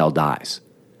shell dies.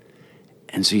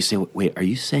 And so you say, wait, are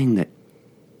you saying that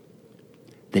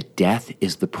death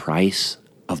is the price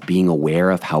of being aware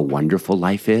of how wonderful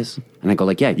life is? And I go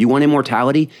like, yeah, you want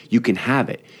immortality? You can have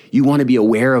it. You want to be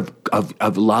aware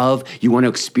of love? You want to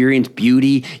experience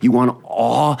beauty? You want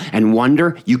awe and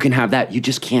wonder? You can have that. You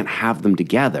just can't have them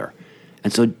together.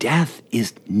 And so death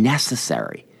is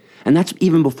necessary. And that's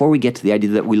even before we get to the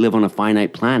idea that we live on a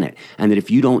finite planet and that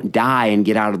if you don't die and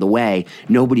get out of the way,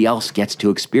 nobody else gets to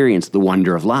experience the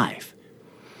wonder of life.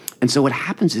 And so what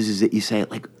happens is that you say,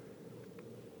 like,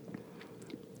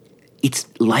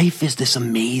 life is this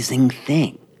amazing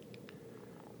thing.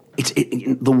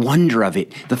 The wonder of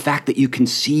it, the fact that you can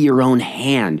see your own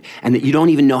hand and that you don't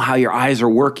even know how your eyes are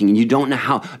working and you don't know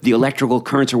how the electrical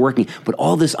currents are working, but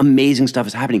all this amazing stuff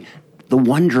is happening. The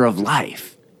wonder of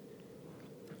life.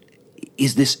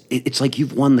 Is this, it's like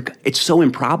you've won it's so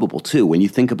improbable too when you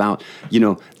think about,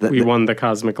 we won the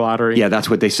cosmic lottery. Yeah, that's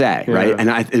what they say, right? And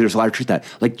there's a lot of truth to that.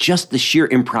 Like just the sheer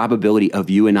improbability of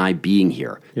you and I being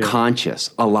here, conscious,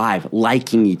 alive,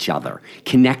 liking each other,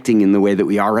 connecting in the way that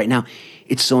we are right now.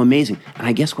 It's so amazing. And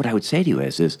I guess what I would say to you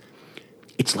is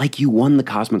it's like you won the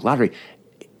cosmic lottery.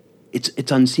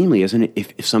 It's unseemly, isn't it?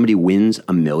 If somebody wins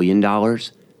 $1 million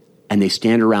and they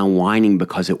stand around whining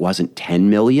because it wasn't 10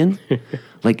 million,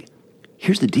 like,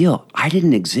 here's the deal. I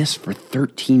didn't exist for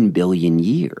 13 billion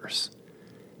years.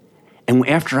 And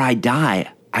after I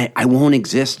die, I won't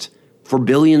exist for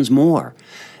billions more.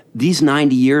 These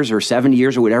 90 years or 70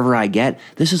 years or whatever I get,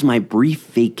 this is my brief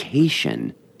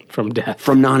vacation from death,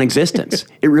 from non-existence.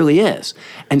 It really is.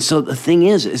 And so the thing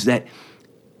is that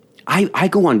I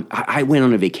went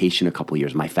on a vacation a couple of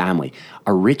years, my family.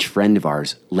 A rich friend of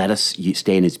ours let us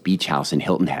stay in his beach house in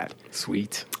Hilton Head.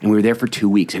 Sweet. And we were there for 2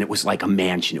 weeks, and it was like a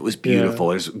mansion. It was beautiful.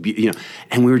 Yeah. It was,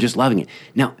 and we were just loving it.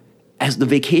 Now, as the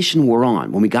vacation wore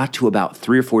on, when we got to about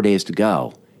 3 or 4 days to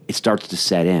go, it starts to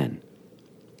set in.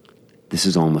 This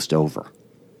is almost over.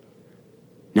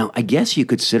 Now, I guess you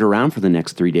could sit around for the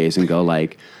next 3 days and go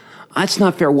like, that's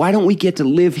not fair. Why don't we get to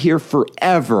live here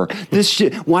forever?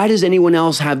 Why does anyone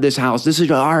else have this house? This is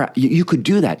our. You could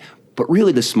do that. But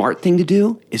really, the smart thing to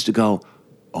do is to go,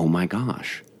 oh my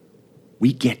gosh,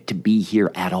 we get to be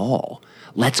here at all.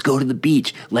 Let's go to the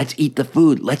beach. Let's eat the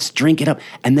food. Let's drink it up.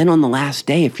 And then on the last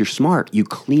day, if you're smart, you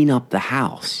clean up the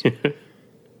house.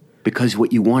 Because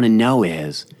what you want to know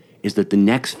is that the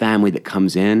next family that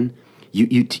comes in,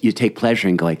 you take pleasure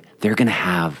and go like, they're going to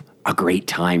have a great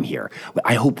time here.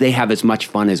 I hope they have as much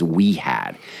fun as we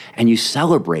had. And you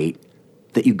celebrate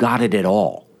that you got it at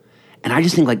all. And I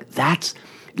just think like that's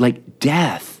like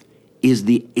death is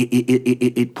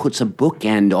it puts a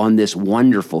bookend on this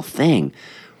wonderful thing,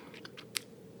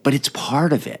 but it's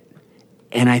part of it.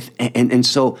 And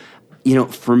so,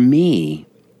 for me,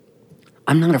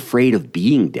 I'm not afraid of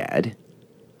being dead.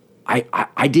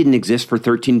 I didn't exist for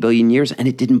 13 billion years, and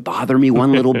it didn't bother me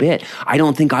one little bit. I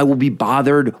don't think I will be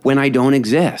bothered when I don't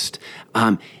exist.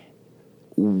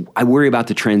 I worry about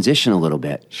the transition a little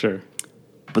bit. Sure.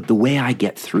 But the way I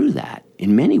get through that,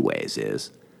 in many ways,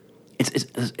 is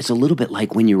it's a little bit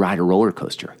like when you ride a roller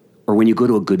coaster or when you go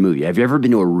to a good movie. Have you ever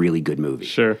been to a really good movie?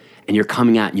 Sure. And you're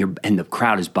coming out and the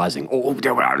crowd is buzzing.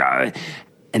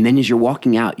 And then as you're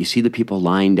walking out, you see the people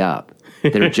lined up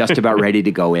that are just about ready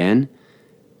to go in.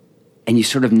 And you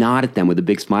sort of nod at them with a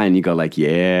big smile, and you go like,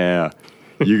 "Yeah,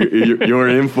 you're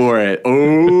in for it.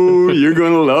 Oh, you're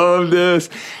gonna love this."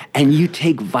 And you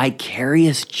take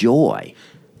vicarious joy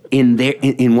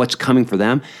in what's coming for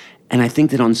them. And I think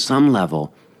that on some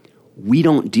level, we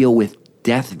don't deal with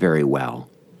death very well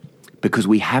because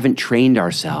we haven't trained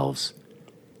ourselves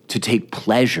to take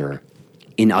pleasure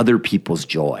in other people's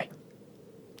joy.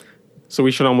 So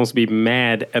we should almost be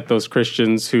mad at those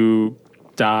Christians who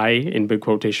die, in big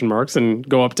quotation marks, and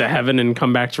go up to heaven and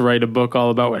come back to write a book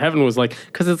all about what heaven was like,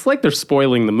 because it's like they're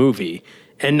spoiling the movie,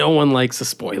 and no one likes a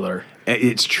spoiler.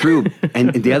 It's true.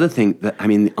 And the other thing,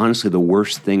 honestly, the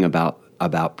worst thing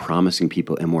about promising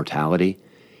people immortality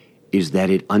is that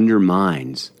it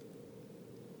undermines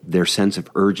their sense of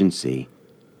urgency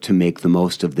to make the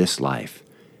most of this life.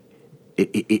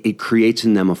 It creates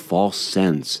in them a false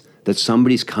sense that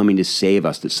somebody's coming to save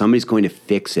us, that somebody's going to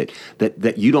fix it,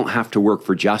 that you don't have to work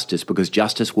for justice because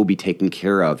justice will be taken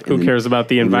care of. Who cares about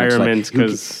the environment?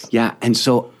 Because yeah, and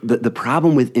so the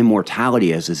problem with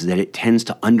immortality is that it tends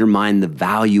to undermine the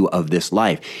value of this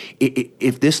life.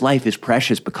 If this life is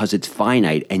precious because it's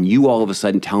finite, and you all of a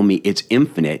sudden tell me it's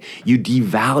infinite, you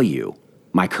devalue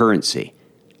my currency,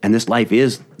 and this life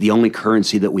is the only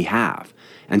currency that we have.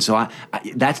 And so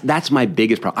that's my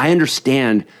biggest problem. I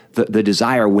understand the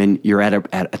desire when you're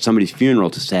at somebody's funeral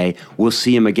to say, we'll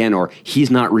see him again, or he's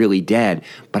not really dead.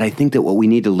 But I think that what we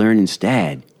need to learn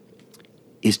instead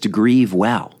is to grieve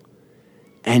well.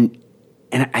 And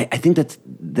I think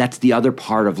that's the other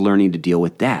part of learning to deal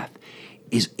with death,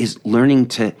 is learning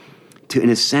to in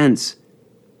a sense,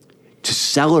 to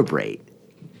celebrate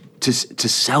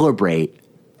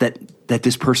that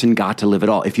this person got to live at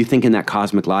all. If you think in that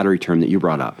cosmic lottery term that you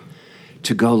brought up,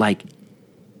 to go like,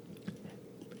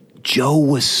 Joe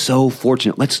was so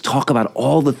fortunate. Let's talk about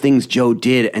all the things Joe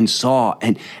did and saw,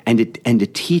 and to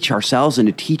teach ourselves and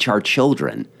to teach our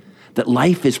children that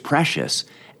life is precious,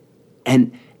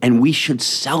 and we should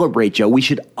celebrate Joe. We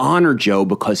should honor Joe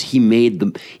because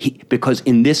because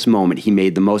in this moment he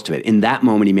made the most of it. In that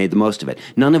moment he made the most of it.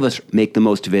 None of us make the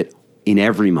most of it in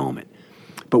every moment.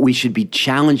 But we should be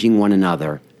challenging one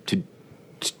another to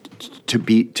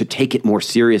take it more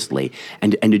seriously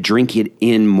and to drink it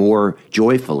in more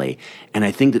joyfully. And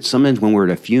I think that sometimes when we're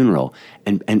at a funeral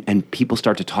and people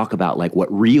start to talk about like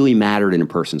what really mattered in a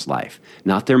person's life,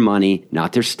 not their money,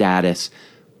 not their status,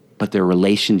 but their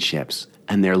relationships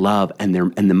and their love and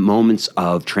the moments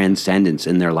of transcendence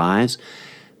in their lives,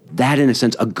 that in a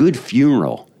sense, a good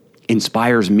funeral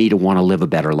inspires me to want to live a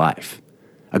better life.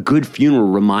 A good funeral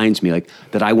reminds me like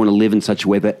that I want to live in such a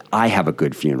way that I have a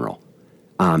good funeral.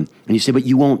 And you say, but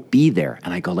you won't be there.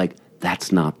 And I go like,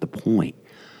 that's not the point.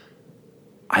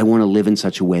 I want to live in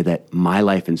such a way that my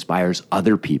life inspires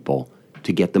other people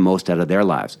to get the most out of their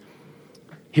lives.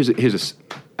 Here's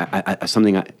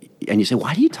something, and you say,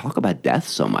 why do you talk about death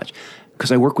so much?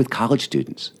 Because I work with college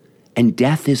students. And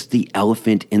death is the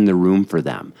elephant in the room for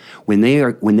them. When they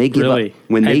give up,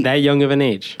 at that young of an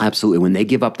age. Absolutely. When they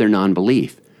give up their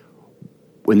non-belief,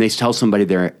 when they tell somebody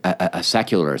they're a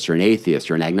secularist or an atheist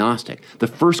or an agnostic, the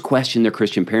first question their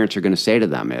Christian parents are going to say to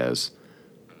them is,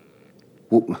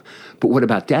 well, but what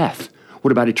about death?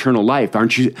 What about eternal life?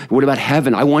 What about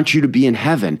heaven? I want you to be in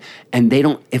heaven. And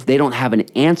if they don't have an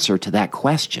answer to that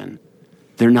question,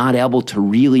 they're not able to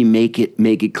really make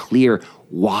it clear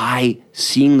why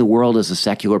seeing the world as a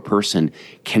secular person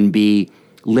can be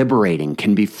liberating,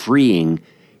 can be freeing,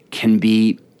 can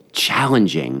be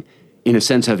challenging in a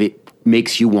sense of it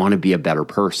makes you want to be a better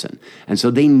person. And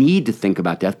so they need to think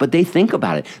about death, but they think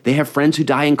about it. They have friends who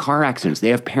die in car accidents. They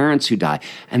have parents who die.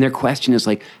 And their question is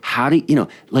like,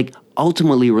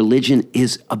 ultimately religion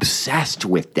is obsessed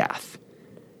with death.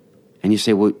 And you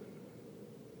say, well,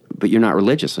 but you're not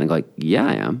religious. And I go like, yeah,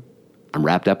 I am. I'm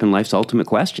wrapped up in life's ultimate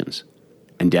questions.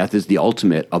 And death is the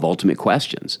ultimate of ultimate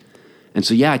questions. And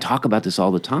so, yeah, I talk about this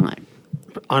all the time.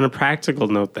 On a practical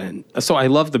note then, so I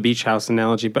love the beach house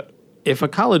analogy, but if a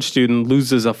college student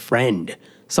loses a friend,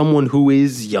 someone who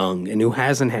is young and who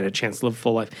hasn't had a chance to live a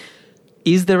full life,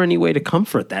 is there any way to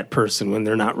comfort that person when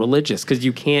they're not religious? Because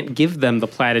you can't give them the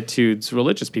platitudes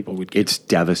religious people would give. It's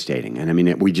devastating. And I mean,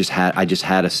 I just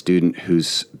had a student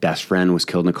whose best friend was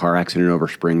killed in a car accident over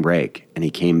spring break. And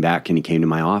he came back and he came to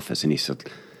my office and he said,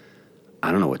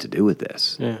 I don't know what to do with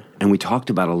this. Yeah. And we talked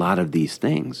about a lot of these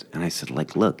things. And I said,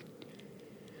 like, look,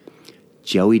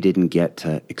 Joey didn't get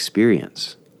to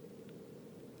experience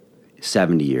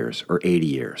 70 years or 80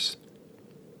 years,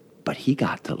 but he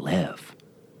got to live.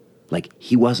 Like,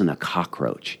 he wasn't a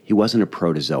cockroach. He wasn't a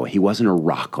protozoa. He wasn't a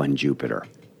rock on Jupiter.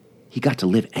 He got to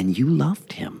live, and you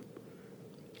loved him.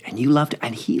 And he loved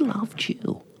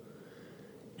you.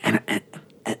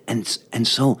 And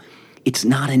so it's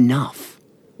not enough.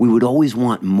 We would always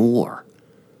want more.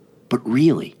 But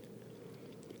really,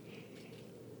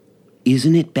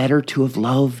 isn't it better to have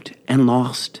loved and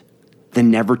lost than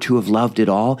never to have loved at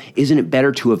all? Isn't it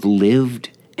better to have lived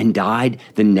and died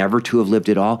than never to have lived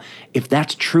at all? If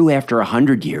that's true after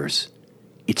 100 years,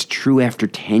 it's true after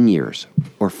 10 years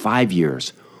or 5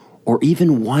 years or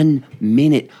even 1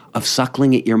 minute of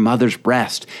suckling at your mother's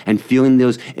breast and feeling the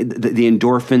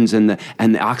endorphins and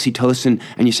the oxytocin,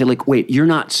 and you say like, wait, you're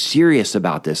not serious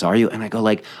about this, are you? And I go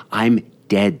like, I'm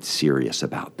dead serious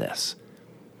about this.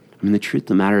 I mean, the truth of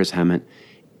the matter is, Hemant,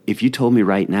 if you told me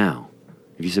right now,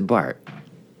 if you said, Bart,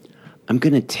 I'm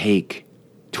going to take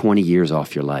 20 years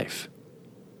off your life.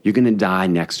 You're going to die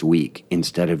next week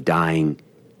instead of dying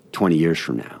 20 years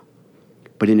from now.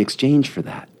 But in exchange for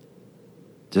that,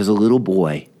 there's a little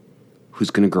boy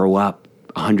who's going to grow up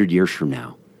 100 years from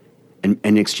now. And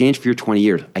in exchange for your 20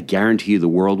 years, I guarantee you the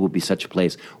world will be such a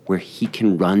place where he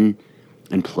can run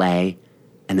and play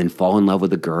and then fall in love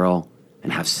with a girl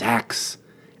and have sex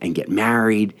and get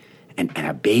married and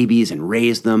have babies and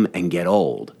raise them and get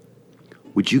old.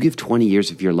 Would you give 20 years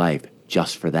of your life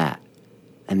just for that?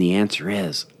 And the answer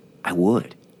is, I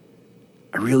would.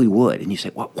 I really would. And you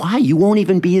say, well, why? You won't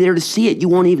even be there to see it. You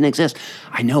won't even exist.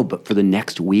 I know, but for the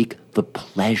next week, the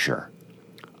pleasure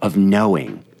of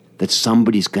knowing that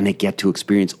somebody's going to get to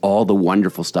experience all the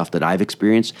wonderful stuff that I've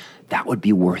experienced, that would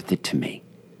be worth it to me.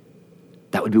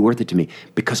 That would be worth it to me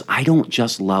because I don't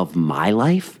just love my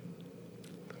life.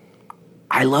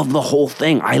 I love the whole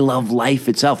thing. I love life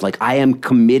itself. Like I am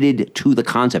committed to the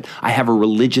concept. I have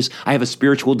a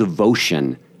spiritual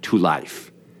devotion to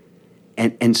life.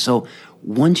 And so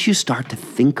once you start to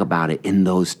think about it in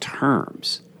those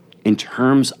terms, in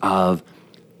terms of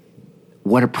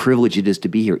what a privilege it is to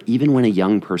be here, even when a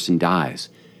young person dies,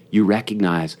 you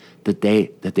recognize that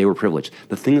they were privileged.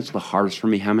 The thing that's the hardest for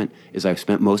me, Hemant, is I've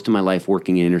spent most of my life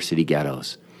working in inner city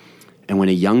ghettos. And when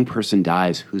a young person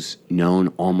dies who's known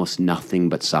almost nothing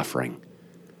but suffering,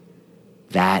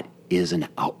 that is an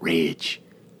outrage.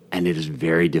 And it is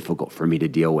very difficult for me to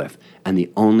deal with. And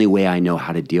the only way I know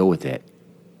how to deal with it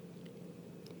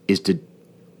is to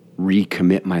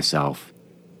recommit myself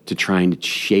to trying to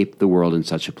shape the world in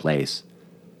such a place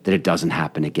that it doesn't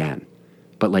happen again.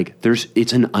 But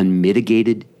it's an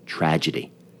unmitigated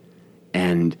tragedy.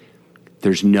 And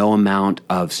there's no amount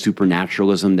of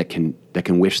supernaturalism that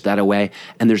can wish that away.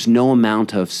 And there's no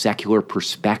amount of secular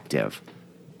perspective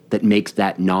that makes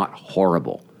that not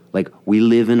horrible. Like we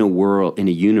live in a world, in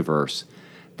a universe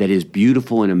that is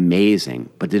beautiful and amazing,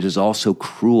 but that is also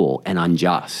cruel and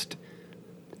unjust.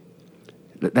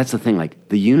 That's the thing, like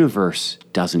the universe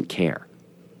doesn't care.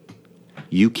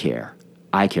 You care.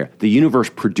 I care. The universe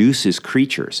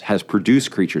has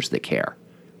produced creatures that care.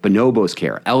 Bonobos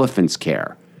care. Elephants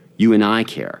care. You and I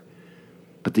care.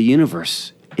 But the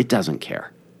universe, it doesn't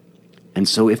care. And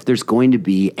so if there's going to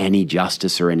be any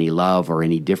justice or any love or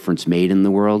any difference made in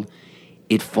the world,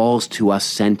 it falls to us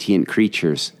sentient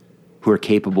creatures who are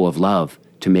capable of love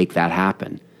to make that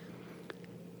happen.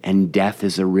 And death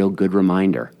is a real good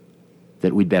reminder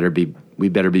that we'd better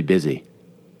be busy.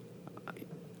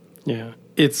 Yeah.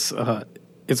 It's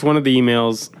one of the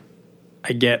emails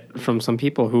I get from some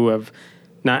people who have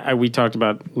we talked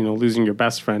about, losing your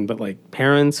best friend, but like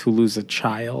parents who lose a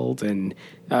child and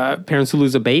parents who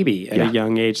lose a baby at a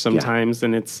young age sometimes.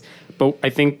 Yeah. But I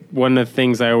think one of the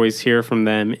things I always hear from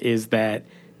them is that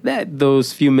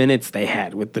those few minutes they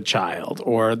had with the child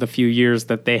or the few years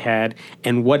that they had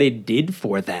and what it did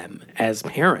for them as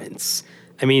parents.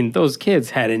 I mean, those kids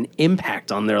had an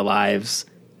impact on their lives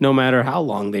no matter how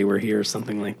long they were here,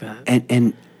 something like that.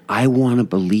 And I want to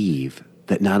believe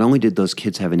that not only did those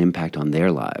kids have an impact on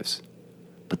their lives,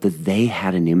 but that they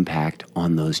had an impact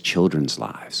on those children's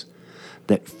lives.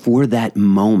 That for that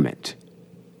moment,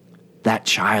 that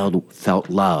child felt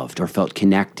loved or felt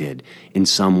connected in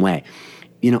some way.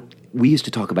 We used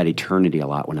to talk about eternity a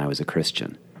lot when I was a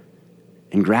Christian.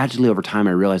 And gradually over time,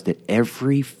 I realized that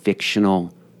every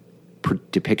fictional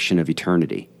depiction of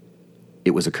eternity,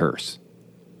 it was a curse.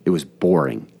 It was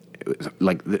boring. It was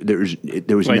like there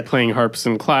was like playing harps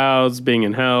and clouds, being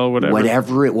in hell,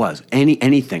 whatever it was,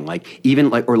 anything like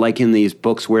in these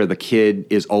books where the kid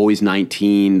is always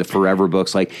 19, the forever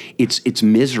books, like it's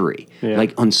misery. Yeah.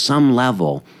 Like on some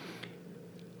level,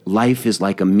 life is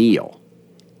like a meal,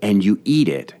 and you eat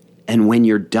it, and when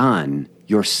you're done,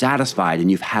 you're satisfied and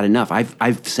you've had enough.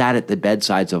 I've sat at the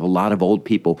bedsides of a lot of old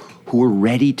people who were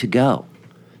ready to go.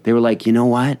 They were like, you know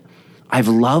what? I've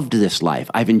loved this life.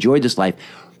 I've enjoyed this life,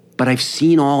 but I've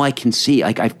seen all I can see.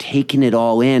 Like I've taken it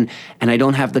all in and I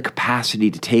don't have the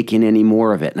capacity to take in any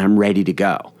more of it and I'm ready to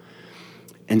go.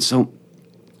 And so,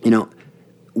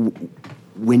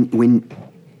 when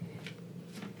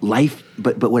life,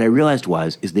 but what I realized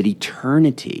is that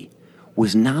eternity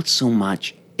was not so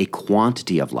much a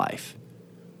quantity of life,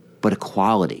 but a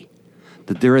quality.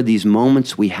 That there are these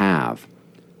moments we have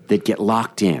that get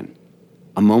locked in.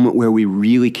 A moment where we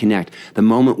really connect, the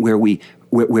moment where we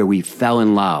fell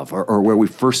in love or where we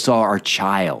first saw our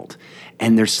child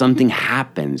and there's something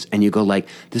happens and you go like,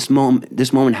 this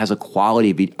moment has a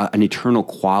quality, an eternal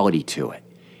quality to it.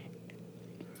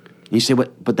 And you say,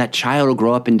 but that child will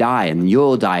grow up and die and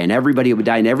you'll die and everybody will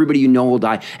die and everybody you know will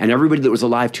die and everybody that was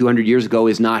alive 200 years ago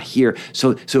is not here.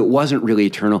 So it wasn't really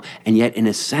eternal. And yet in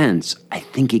a sense, I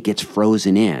think it gets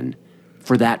frozen in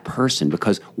for that person,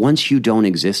 because once you don't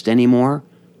exist anymore,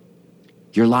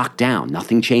 you're locked down.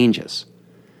 Nothing changes.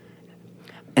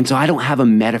 And so I don't have a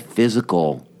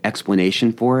metaphysical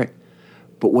explanation for it.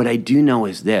 But what I do know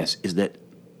is this, is that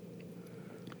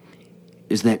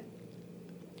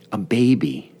a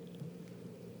baby,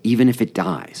 even if it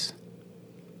dies,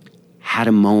 had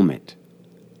a moment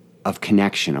of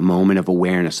connection, a moment of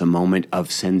awareness, a moment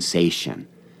of sensation.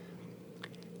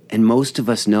 And most of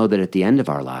us know that at the end of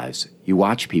our lives, you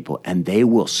watch people and they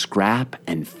will scrap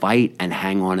and fight and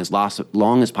hang on as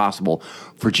long as possible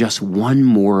for just one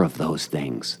more of those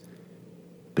things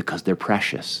because they're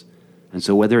precious. And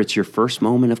so whether it's your first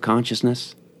moment of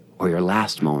consciousness or your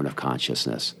last moment of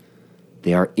consciousness,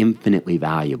 they are infinitely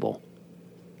valuable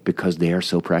because they are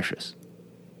so precious.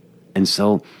 And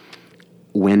so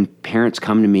when parents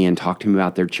come to me and talk to me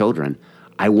about their children,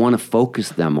 I want to focus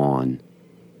them on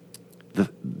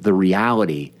the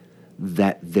reality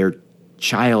that their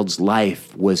child's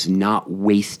life was not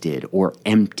wasted or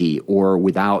empty or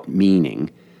without meaning.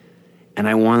 And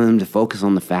I want them to focus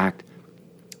on the fact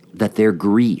that their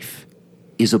grief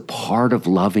is a part of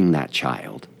loving that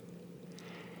child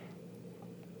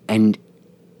and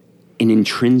an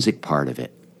intrinsic part of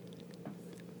it.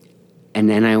 And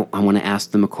then I want to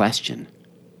ask them a question.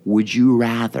 Would you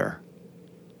rather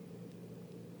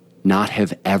not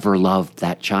have ever loved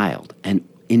that child? And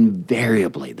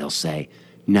invariably they'll say,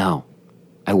 no,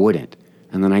 I wouldn't.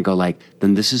 And then I go like,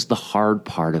 then this is the hard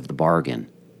part of the bargain.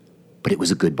 But it was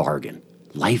a good bargain.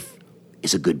 Life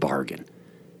is a good bargain,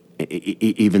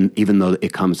 even though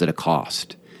it comes at a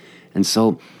cost. And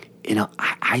so,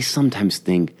 I sometimes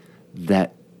think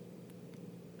that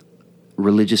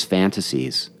religious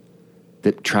fantasies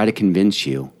that try to convince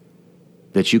you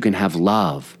that you can have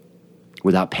love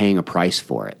without paying a price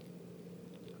for it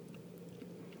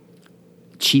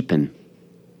cheapen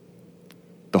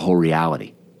the whole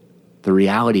reality. The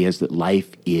reality is that life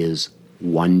is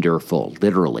wonderful,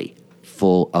 literally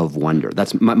full of wonder.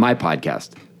 That's my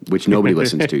podcast, which nobody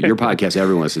listens to. Your podcast,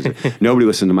 everyone listens to. Nobody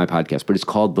listens to my podcast, but it's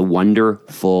called the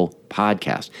Wonderful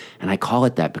Podcast. And I call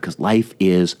it that because life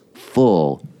is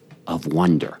full of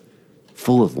wonder,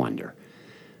 full of wonder.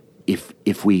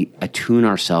 If we attune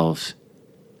ourselves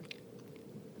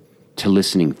to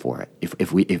listening for it,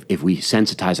 if we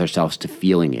sensitize ourselves to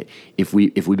feeling it, if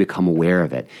we become aware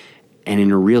of it, and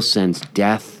in a real sense,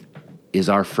 death is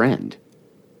our friend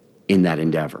in that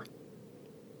endeavor.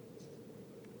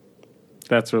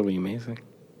 That's really amazing.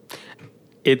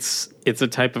 It's a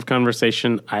type of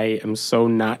conversation I am so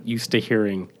not used to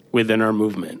hearing within our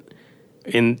movement.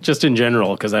 In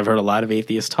general, because I've heard a lot of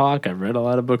atheists talk, I've read a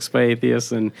lot of books by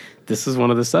atheists, and this is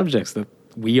one of the subjects that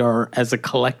we are, as a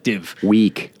collective,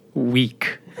 weak.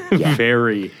 Yeah.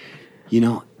 Very.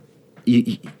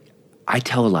 I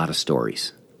tell a lot of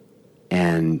stories,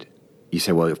 and you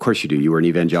say, well, of course you do. You were an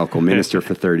evangelical minister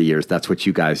for 30 years. That's what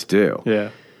you guys do. Yeah.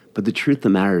 But the truth of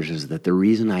the matter is that the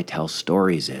reason I tell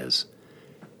stories is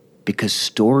because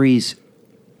stories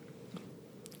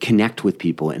connect with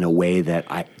people in a way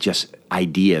that just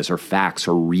ideas or facts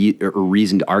or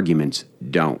reasoned arguments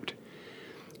don't.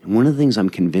 And one of the things I'm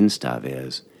convinced of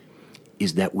is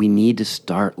that we need to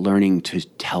start learning to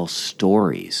tell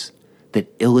stories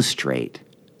that illustrate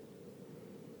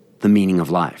the meaning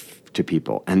of life to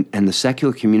people. And the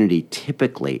secular community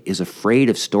typically is afraid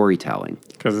of storytelling.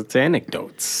 Because it's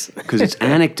anecdotes.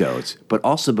 But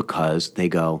also because they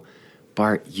go,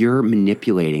 Bart, you're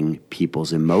manipulating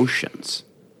people's emotions.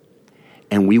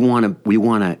 And we don't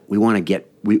want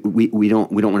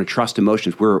to trust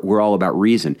emotions. We're all about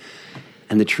reason.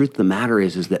 And the truth of the matter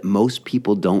is that most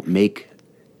people don't make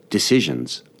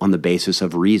decisions on the basis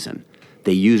of reason.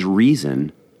 They use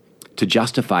reason to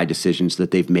justify decisions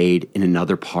that they've made in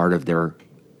another part of their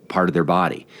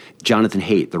body. Jonathan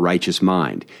Haidt, The Righteous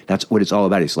Mind. That's what it's all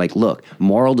about. It's like, look,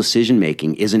 moral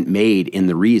decision-making isn't made in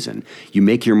the reason. You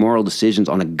make your moral decisions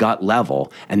on a gut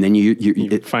level, and then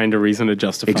you find a reason to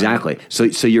justify exactly.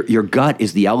 So your gut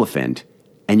is the elephant,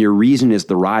 and your reason is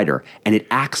the rider, and it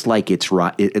acts like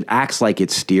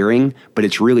it's steering, but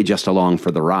it's really just along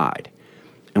for the ride.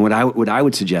 And what I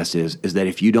would suggest is that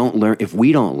if we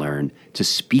don't learn to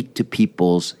speak to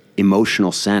people's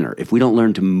emotional center, if we don't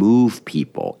learn to move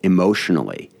people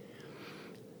emotionally,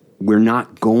 we're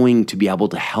not going to be able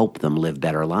to help them live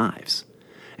better lives.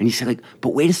 And you say, like, but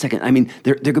wait a second. I mean,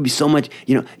 there could be so much,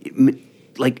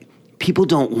 like people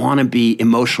don't want to be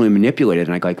emotionally manipulated.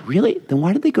 And I go, like, really? Then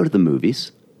why do they go to the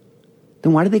movies?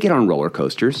 Then why do they get on roller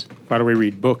coasters? Why do we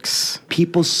read books?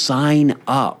 People sign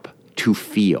up to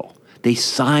feel. They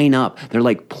sign up. They're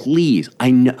like, please,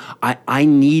 I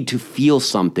need to feel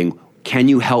something. Can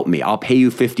you help me? I'll pay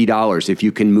you $50 if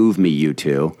you can move me, you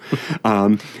two.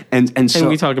 And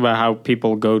we talk about how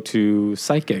people go to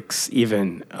psychics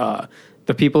even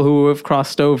The people who have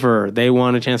crossed over, they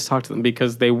want a chance to talk to them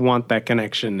because they want that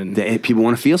connection. And People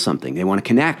want to feel something. They want to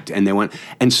connect,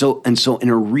 and so in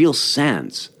a real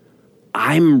sense,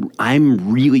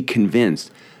 I'm really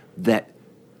convinced that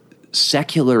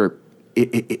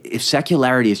if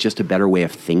secularity is just a better way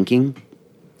of thinking,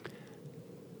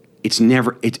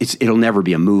 it'll never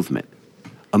be a movement.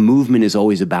 A movement is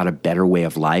always about a better way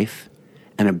of life,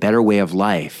 and a better way of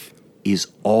life is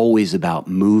always about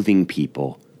moving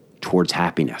people towards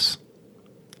happiness.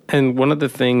 And one of the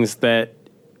things that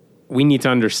we need to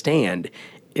understand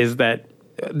is that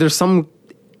there's some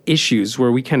issues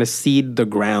where we kind of cede the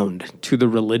ground to the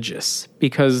religious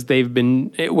because they've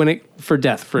been, for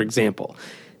death, for example,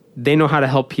 they know how to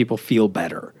help people feel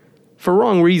better for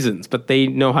wrong reasons, but they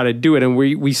know how to do it. And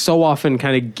we so often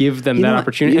kind of give them that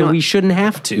opportunity, and we shouldn't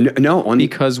have to.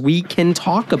 Because we can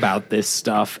talk about this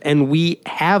stuff and we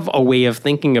have a way of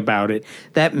thinking about it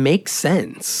that makes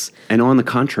sense. And on the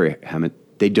contrary,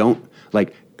 Hammett, they don't,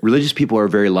 like, religious people are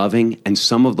very loving, and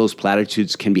some of those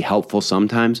platitudes can be helpful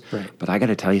sometimes. Right. But I got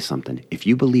to tell you something. If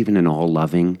you believe in an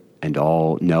all-loving and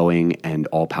all-knowing and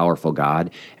all-powerful God,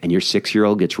 and your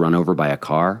 6-year-old gets run over by a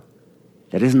car,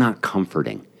 that is not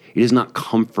comforting. It is not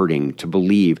comforting to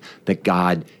believe that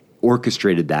God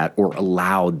orchestrated that or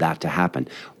allowed that to happen.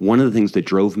 One of the things that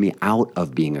drove me out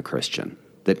of being a Christian,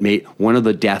 that made one of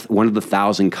the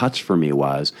 1,000 cuts for me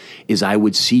is I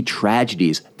would see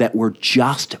tragedies that were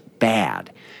just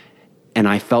bad. And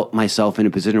I felt myself in a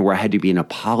position where I had to be an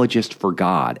apologist for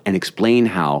God and explain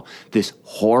how this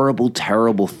horrible,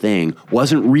 terrible thing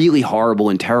wasn't really horrible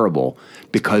and terrible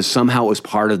because somehow it was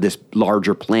part of this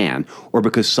larger plan, or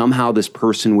because somehow this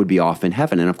person would be off in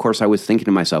heaven. And of course, I was thinking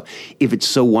to myself, if it's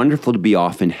so wonderful to be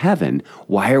off in heaven,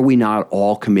 why are we not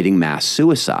all committing mass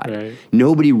suicide? Right.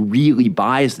 Nobody really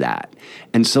buys that.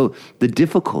 And so the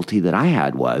difficulty that I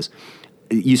had was,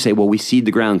 you say, well, we cede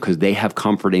the ground because they have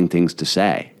comforting things to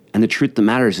say. And the truth of the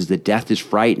matter is that death is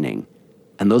frightening,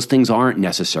 and those things aren't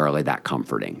necessarily that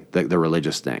comforting, the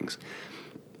religious things.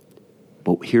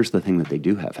 But here's the thing that they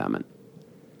do have, Hammond.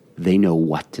 They know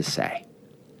what to say.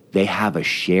 They have a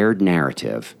shared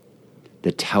narrative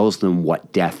that tells them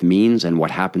what death means and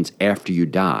what happens after you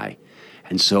die.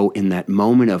 And so in that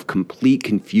moment of complete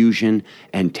confusion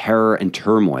and terror and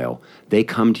turmoil, they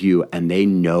come to you and they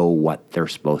know what they're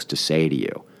supposed to say to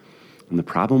you. And the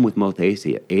problem with most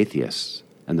atheists,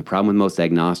 and the problem with most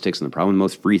agnostics, and the problem with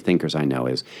most free thinkers I know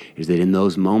is that in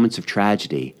those moments of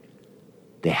tragedy,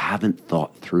 they haven't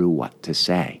thought through what to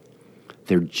say.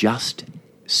 They're just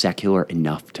secular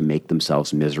enough to make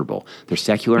themselves miserable. They're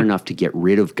secular enough to get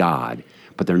rid of God,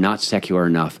 but they're not secular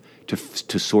enough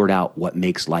to sort out what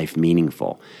makes life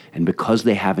meaningful. And because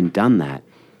they haven't done that,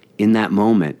 in that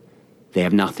moment, they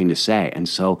have nothing to say. And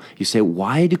so you say,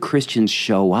 why do Christians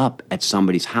show up at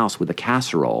somebody's house with a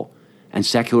casserole and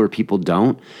secular people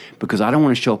don't? Because I don't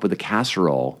want to show up with a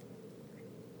casserole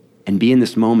and be in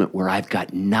this moment where I've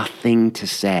got nothing to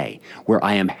say, where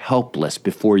I am helpless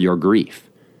before your grief.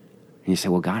 And you say,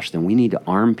 well, gosh, then we need to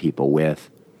arm people with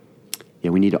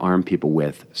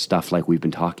stuff like we've been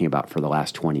talking about for the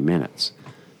last 20 minutes,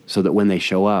 so that when they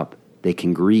show up, they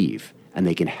can grieve, and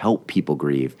they can help people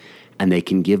grieve, and they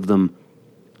can give them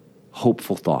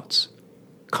hopeful thoughts,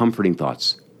 comforting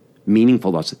thoughts,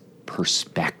 meaningful thoughts,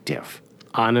 perspective.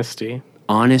 Honesty.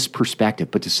 Honest perspective,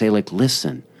 but to say, like,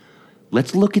 listen,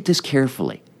 let's look at this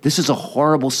carefully. This is a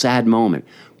horrible, sad moment,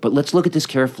 but let's look at this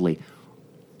carefully.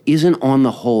 Isn't, on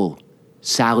the whole,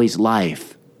 Sally's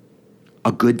life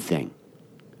a good thing?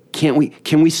 Can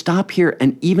we stop here,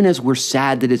 and even as we're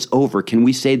sad that it's over, can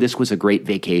we say this was a great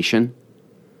vacation?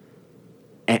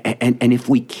 And if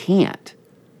we can't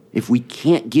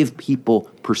give people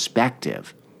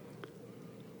perspective,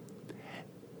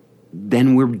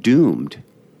 then we're doomed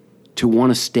to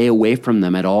want to stay away from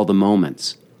them at all the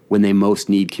moments when they most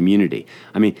need community.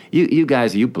 I mean, you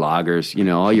guys, you bloggers,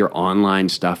 all your online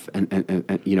stuff,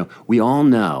 and we all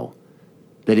know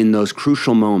that in those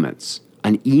crucial moments,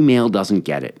 an email doesn't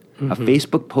get it. Mm-hmm. A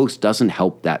Facebook post doesn't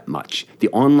help that much. The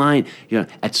online,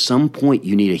 at some point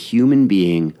you need a human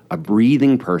being, a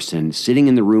breathing person, sitting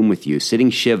in the room with you, sitting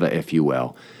Shiva, if you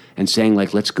will, and saying,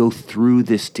 like, let's go through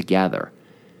this together.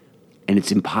 And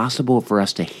it's impossible for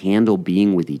us to handle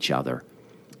being with each other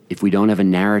if we don't have a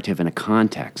narrative and a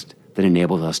context that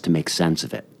enables us to make sense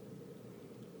of it.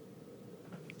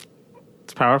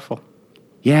 It's powerful.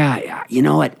 Yeah, you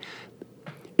know what?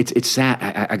 It's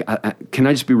sad. Can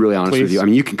I just be really honest Please. with you? I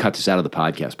mean, you can cut this out of the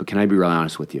podcast, but can I be really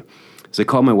honest with you? So I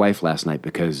called my wife last night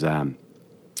because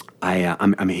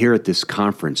I'm here at this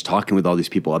conference talking with all these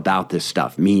people about this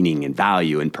stuff, meaning and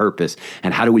value and purpose,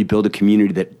 and how do we build a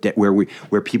community that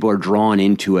where people are drawn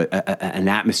into an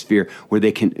atmosphere where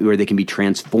they can be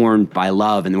transformed by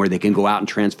love, and where they can go out and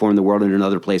transform the world in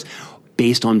another place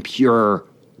based on pure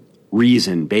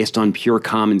reason, based on pure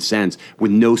common sense,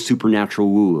 with no supernatural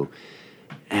woo-woo.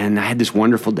 And I had this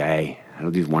wonderful day. I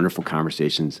had these wonderful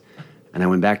conversations, and I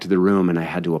went back to the room and I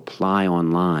had to apply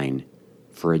online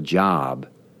for a job.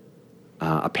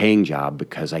 A paying job,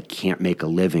 because I can't make a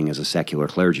living as a secular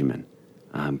clergyman,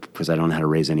 because I don't know how to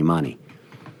raise any money.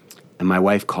 And my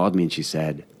wife called me and she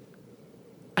said,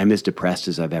 I'm as depressed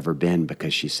as I've ever been,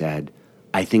 because she said,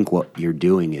 I think what you're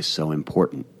doing is so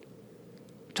important.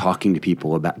 Talking to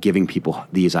people about, giving people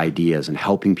these ideas and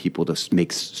helping people to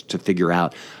figure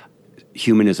out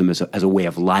humanism as a way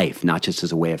of life, not just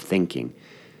as a way of thinking.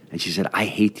 And she said, I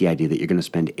hate the idea that you're going to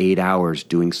spend 8 hours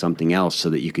doing something else so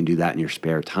that you can do that in your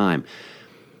spare time.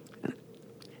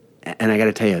 And I got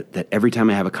to tell you that every time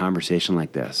I have a conversation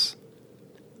like this,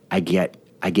 I get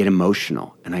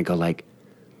emotional, and I go like,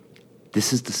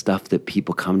 this is the stuff that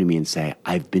people come to me and say,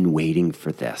 I've been waiting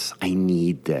for this. I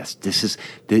need this. This is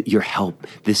your help.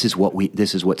 This is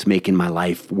what's making my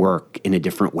life work in a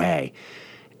different way.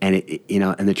 And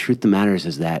and the truth of the matter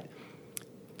is that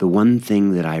the one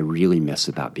thing that I really miss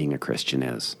about being a Christian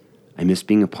is I miss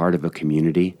being a part of a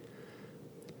community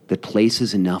that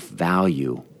places enough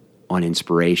value on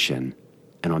inspiration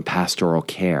and on pastoral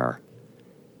care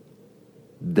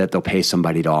that they'll pay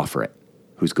somebody to offer it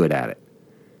who's good at it.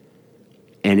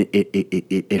 And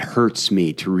it hurts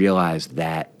me to realize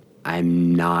that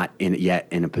I'm not yet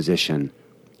in a position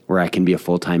where I can be a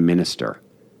full-time minister,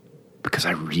 because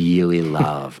I really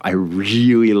love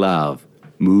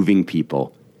moving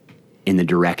people in the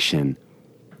direction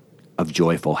of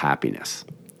joyful happiness.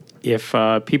 If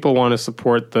people want to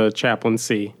support the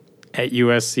chaplaincy at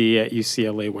USC, at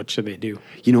UCLA, what should they do?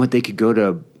 You know what? They could go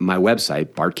to my website,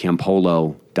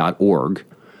 bartcampolo.org,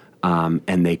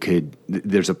 and they could.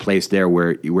 There's a place there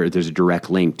where there's a direct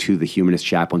link to the Humanist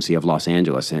Chaplaincy of Los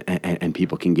Angeles, and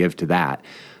people can give to that.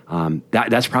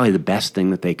 That's probably the best thing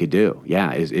that they could do.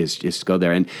 Yeah, is just go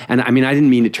there. And I mean, I didn't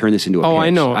mean to turn this into a pitch. I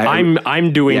know.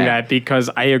 I'm doing that because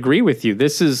I agree with you.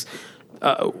 This is,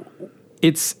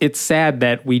 it's sad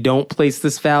that we don't place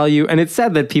this value, and it's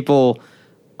sad that people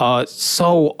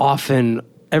so often,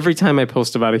 every time I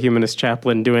post about a humanist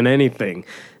chaplain doing anything,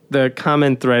 the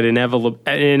comment thread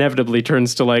inevitably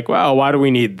turns to like, wow, why do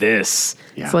we need this?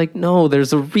 Yeah. It's like, no,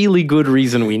 there's a really good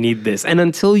reason we need this. And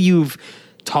until you've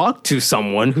talked to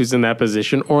someone who's in that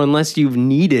position, or unless you've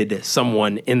needed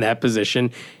someone in that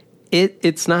position,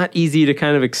 it's not easy to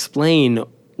kind of explain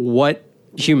what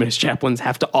humanist chaplains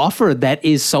have to offer that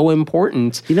is so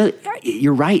important. You know,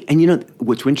 you're right. And you know,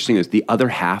 what's interesting is the other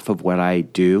half of what I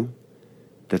do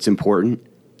that's important,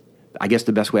 I guess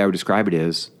the best way I would describe it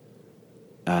is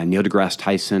Neil deGrasse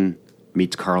Tyson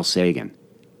meets Carl Sagan,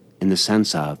 in the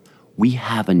sense of we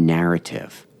have a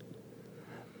narrative.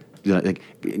 Like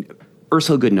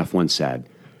Ursula Goodenough once said,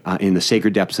 in The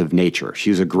Sacred Depths of Nature, she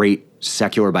was a great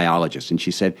secular biologist, and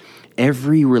she said,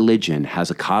 every religion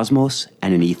has a cosmos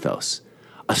and an ethos,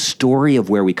 a story of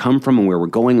where we come from and where we're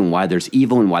going and why there's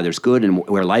evil and why there's good and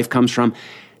where life comes from,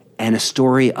 and a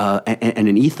story and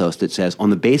an ethos that says, on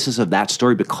the basis of that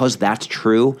story, because that's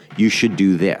true, you should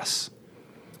do this.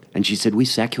 And she said, we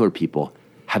secular people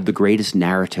have the greatest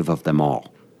narrative of them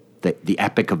all, the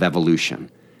epic of evolution.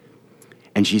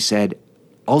 And she said,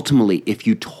 ultimately, if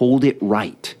you told it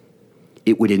right,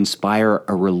 it would inspire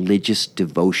a religious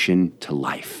devotion to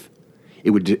life.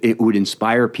 It would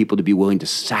inspire people to be willing to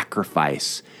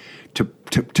sacrifice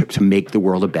to make the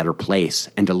world a better place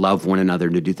and to love one another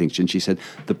and to do things. And she said,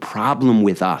 the problem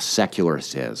with us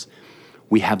secularists is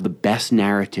we have the best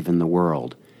narrative in the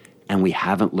world, and we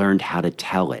haven't learned how to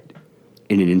tell it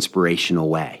in an inspirational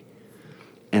way.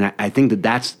 And I think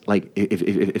that's like,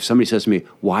 if somebody says to me,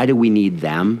 why do we need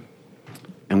them?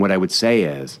 And what I would say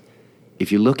is,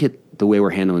 if you look at the way we're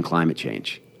handling climate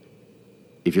change,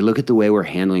 if you look at the way we're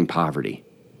handling poverty,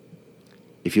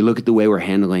 if you look at the way we're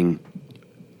handling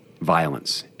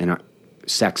violence and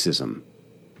sexism,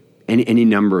 any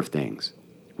number of things,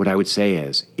 what I would say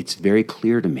is, it's very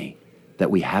clear to me that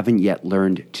we haven't yet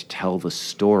learned to tell the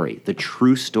story, the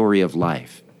true story of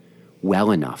life,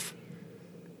 well enough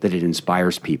that it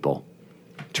inspires people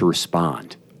to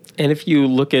respond. And if you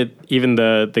look at even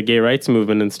the gay rights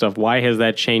movement and stuff, why has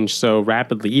that changed so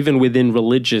rapidly? Even within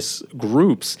religious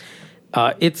groups,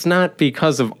 it's not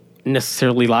because of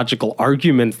necessarily logical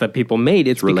arguments that people made.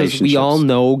 It's because we all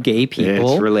know gay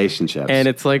people. It's relationships. And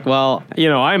it's like, well,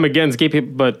 I'm against gay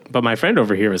people, but my friend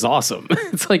over here is awesome.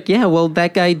 It's like, yeah, well,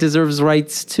 that guy deserves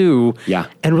rights too. Yeah.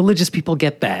 And religious people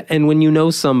get that. And when you know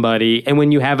somebody, and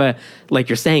when you have like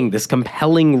you're saying, this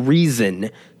compelling reason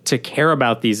to care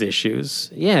about these issues,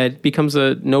 it becomes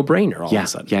a no-brainer all of a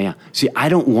sudden. Yeah. See, I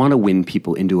don't want to win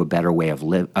people into a better way of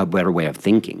a better way of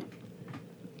thinking.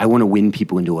 I want to win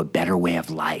people into a better way of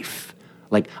life.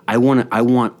 Like I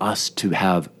want us to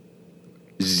have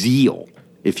zeal,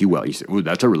 if you will. You say, "Ooh,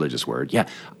 that's a religious word." Yeah.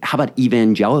 How about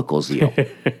evangelical zeal?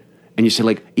 And you say,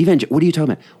 like, what are you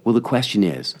talking about? Well, the question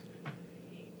is,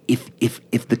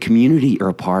 if the community you're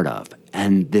a part of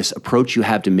and this approach you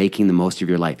have to making the most of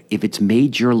your life, if it's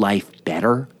made your life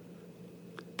better,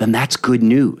 then that's good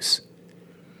news.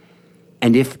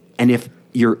 And if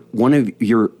one of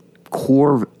your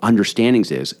core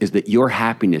understandings is that your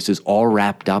happiness is all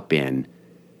wrapped up in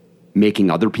making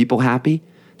other people happy,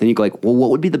 then you go like, well,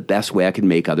 what would be the best way I could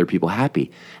make other people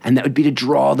happy? And that would be to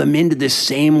draw them into this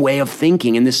same way of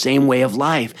thinking and this same way of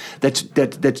life that's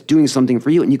doing something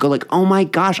for you. And you go like, oh my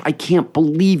gosh, I can't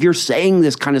believe you're saying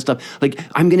this kind of stuff. Like,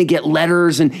 I'm going to get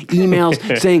letters and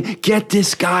emails saying, get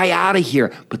this guy out of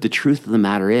here. But the truth of the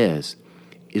matter is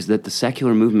that the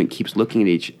secular movement keeps looking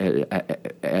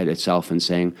at itself and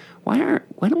saying, why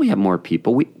don't we have more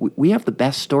people? We have the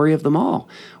best story of them all.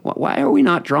 Why are we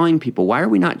not drawing people? Why are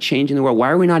we not changing the world? Why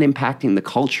are we not impacting the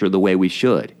culture the way we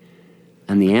should?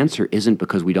 And the answer isn't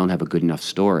because we don't have a good enough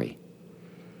story.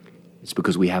 It's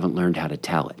because we haven't learned how to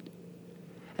tell it.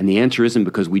 And the answer isn't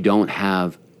because we don't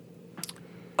have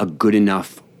a good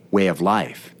enough way of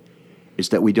life. Is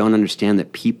that we don't understand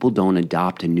that people don't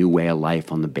adopt a new way of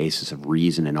life on the basis of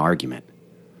reason and argument.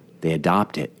 They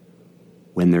adopt it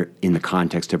when they're in the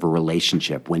context of a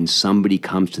relationship, when somebody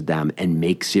comes to them and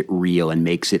makes it real and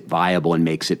makes it viable and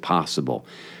makes it possible.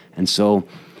 And so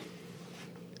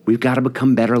we've got to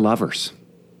become better lovers,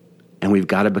 and we've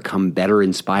got to become better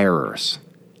inspirers,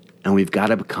 and we've got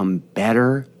to become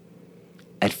better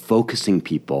at focusing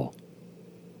people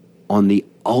on the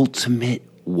ultimate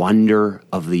wonder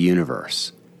of the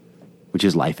universe, which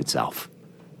is life itself.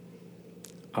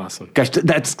 Awesome. Gosh,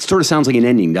 that sort of sounds like an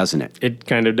ending, doesn't it? It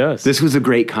kind of does. This was a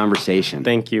great conversation.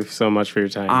 Thank you so much for your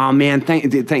time. Oh man,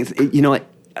 thanks. You know what?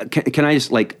 Can I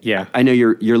just Yeah. I know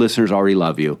your listeners already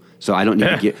love you, so I don't need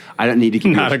to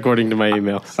give Not according to my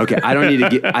emails. Okay, I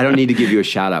don't need to give you a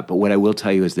shout out, but what I will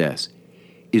tell you is this: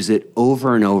 is that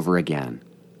over and over again,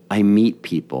 I meet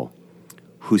people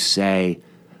who say,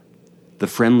 the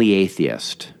Friendly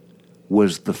Atheist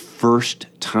was the first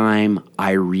time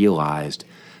I realized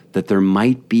that there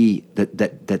might be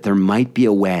that there might be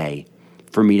a way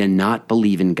for me to not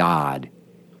believe in God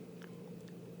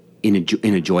in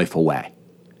a joyful way.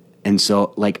 And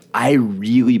so, like, I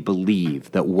really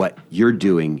believe that what you're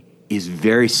doing is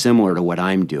very similar to what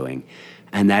I'm doing,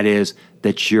 and that is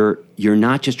that you're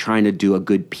not just trying to do a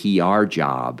good PR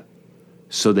job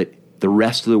so that the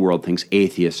rest of the world thinks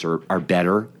atheists are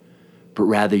better, but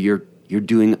rather you're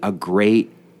doing a great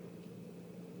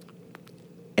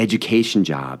education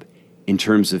job in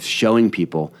terms of showing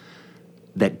people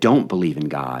that don't believe in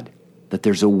God that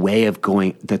there's a way of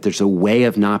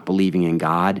not believing in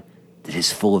God that is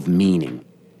full of meaning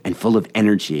and full of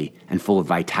energy and full of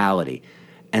vitality.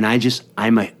 And I guess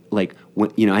I'm a Thank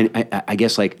you,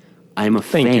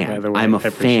 by the way. I'm a I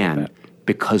appreciate fan that.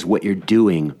 because what you're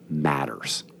doing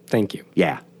matters. Thank you.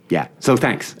 Yeah. So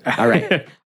thanks. All right.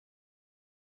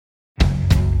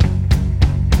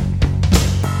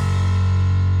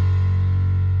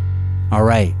 All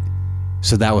right.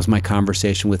 So that was my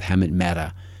conversation with Hemant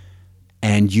Mehta.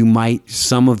 And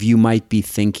some of you might be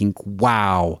thinking,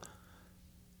 wow,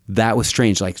 that was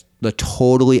strange. Like the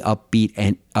totally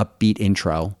upbeat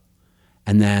intro.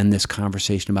 And then this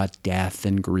conversation about death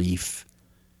and grief.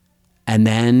 And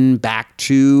then back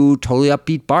to totally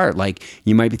upbeat Bart. Like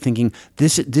you might be thinking,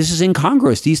 this is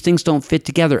incongruous. These things don't fit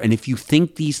together. And if you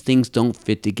think these things don't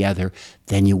fit together,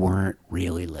 then you weren't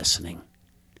really listening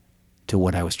to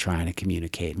what I was trying to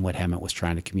communicate and what Hemant was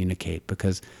trying to communicate.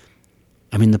 Because,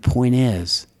 I mean, the point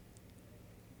is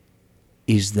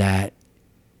that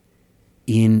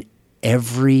in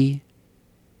every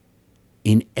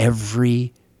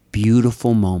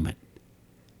beautiful moment,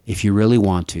 if you really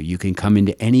want to, you can come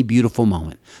into any beautiful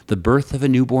moment, the birth of a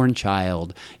newborn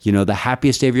child, the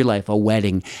happiest day of your life, a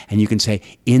wedding, and you can say,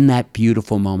 in that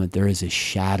beautiful moment, there is a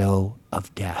shadow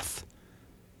of death.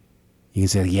 You can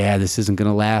say, yeah, this isn't going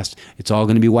to last. It's all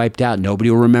going to be wiped out. Nobody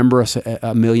will remember us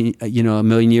a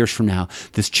million years from now.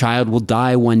 This child will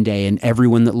die one day and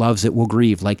everyone that loves it will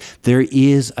grieve. Like, there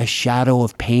is a shadow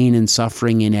of pain and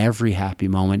suffering in every happy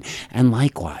moment. And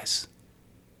likewise,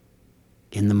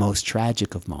 in the most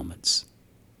tragic of moments,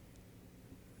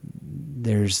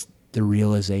 there's the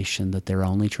realization that they're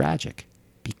only tragic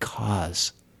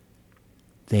because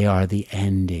they are the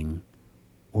ending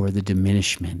or the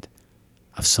diminishment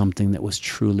of something that was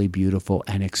truly beautiful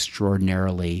and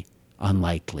extraordinarily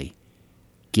unlikely,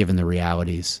 given the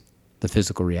realities, the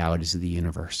physical realities of the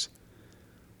universe.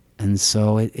 And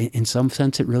so, in some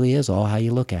sense, it really is all how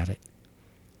you look at it.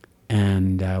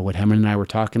 And what Hemant and I were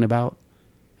talking about,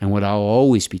 and what I'll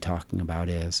always be talking about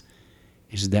is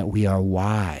that we are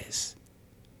wise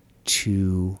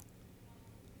to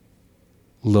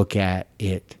look at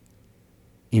it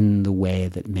in the way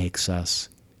that makes us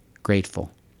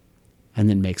grateful, and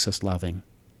that makes us loving,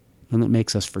 and that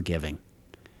makes us forgiving,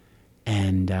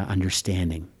 and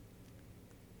understanding,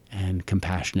 and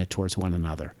compassionate towards one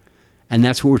another. And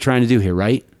that's what we're trying to do here,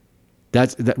 right?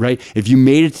 That's right. If you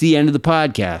made it to the end of the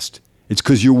podcast, it's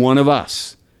because you're one of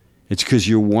us. It's because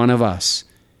you're one of us.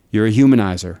 You're a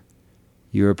humanizer.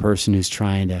 You're a person who's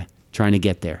trying to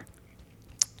get there,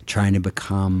 trying to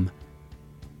become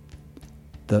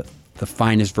the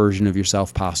finest version of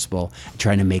yourself possible,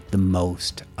 trying to make the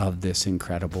most of this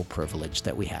incredible privilege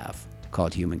that we have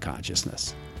called human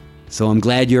consciousness. So I'm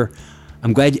glad you're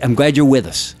with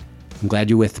us. I'm glad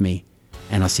you're with me,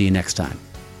 and I'll see you next time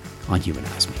on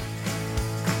Humanize Me.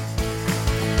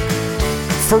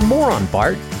 For more on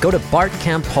Bart, go to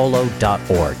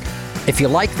bartcampolo.org. If you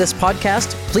like this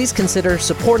podcast, please consider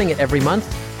supporting it every month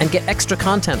and get extra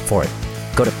content for it.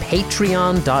 Go to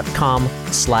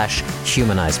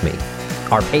patreon.com/humanize me.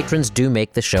 Our patrons do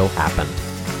make the show happen.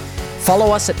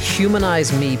 Follow us at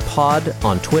Humanize Me Pod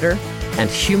on Twitter and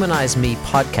Humanize Me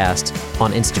Podcast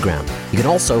on Instagram. You can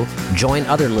also join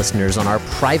other listeners on our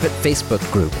private Facebook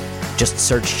group. Just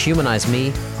search Humanize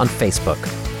Me on Facebook.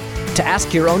 To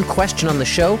ask your own question on the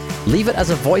show, leave it as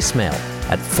a voicemail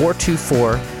at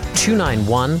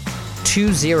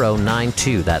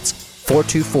 424-291-2092. That's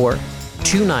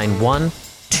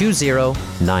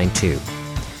 424-291-2092.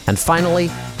 And finally,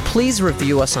 please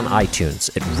review us on iTunes.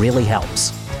 It really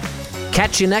helps.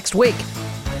 Catch you next week.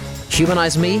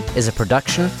 Humanize Me is a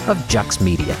production of Jux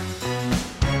Media.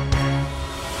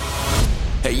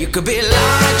 You could be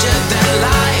larger than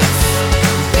life,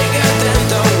 bigger than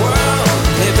the world,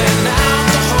 living out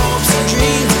the hopes and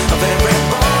dreams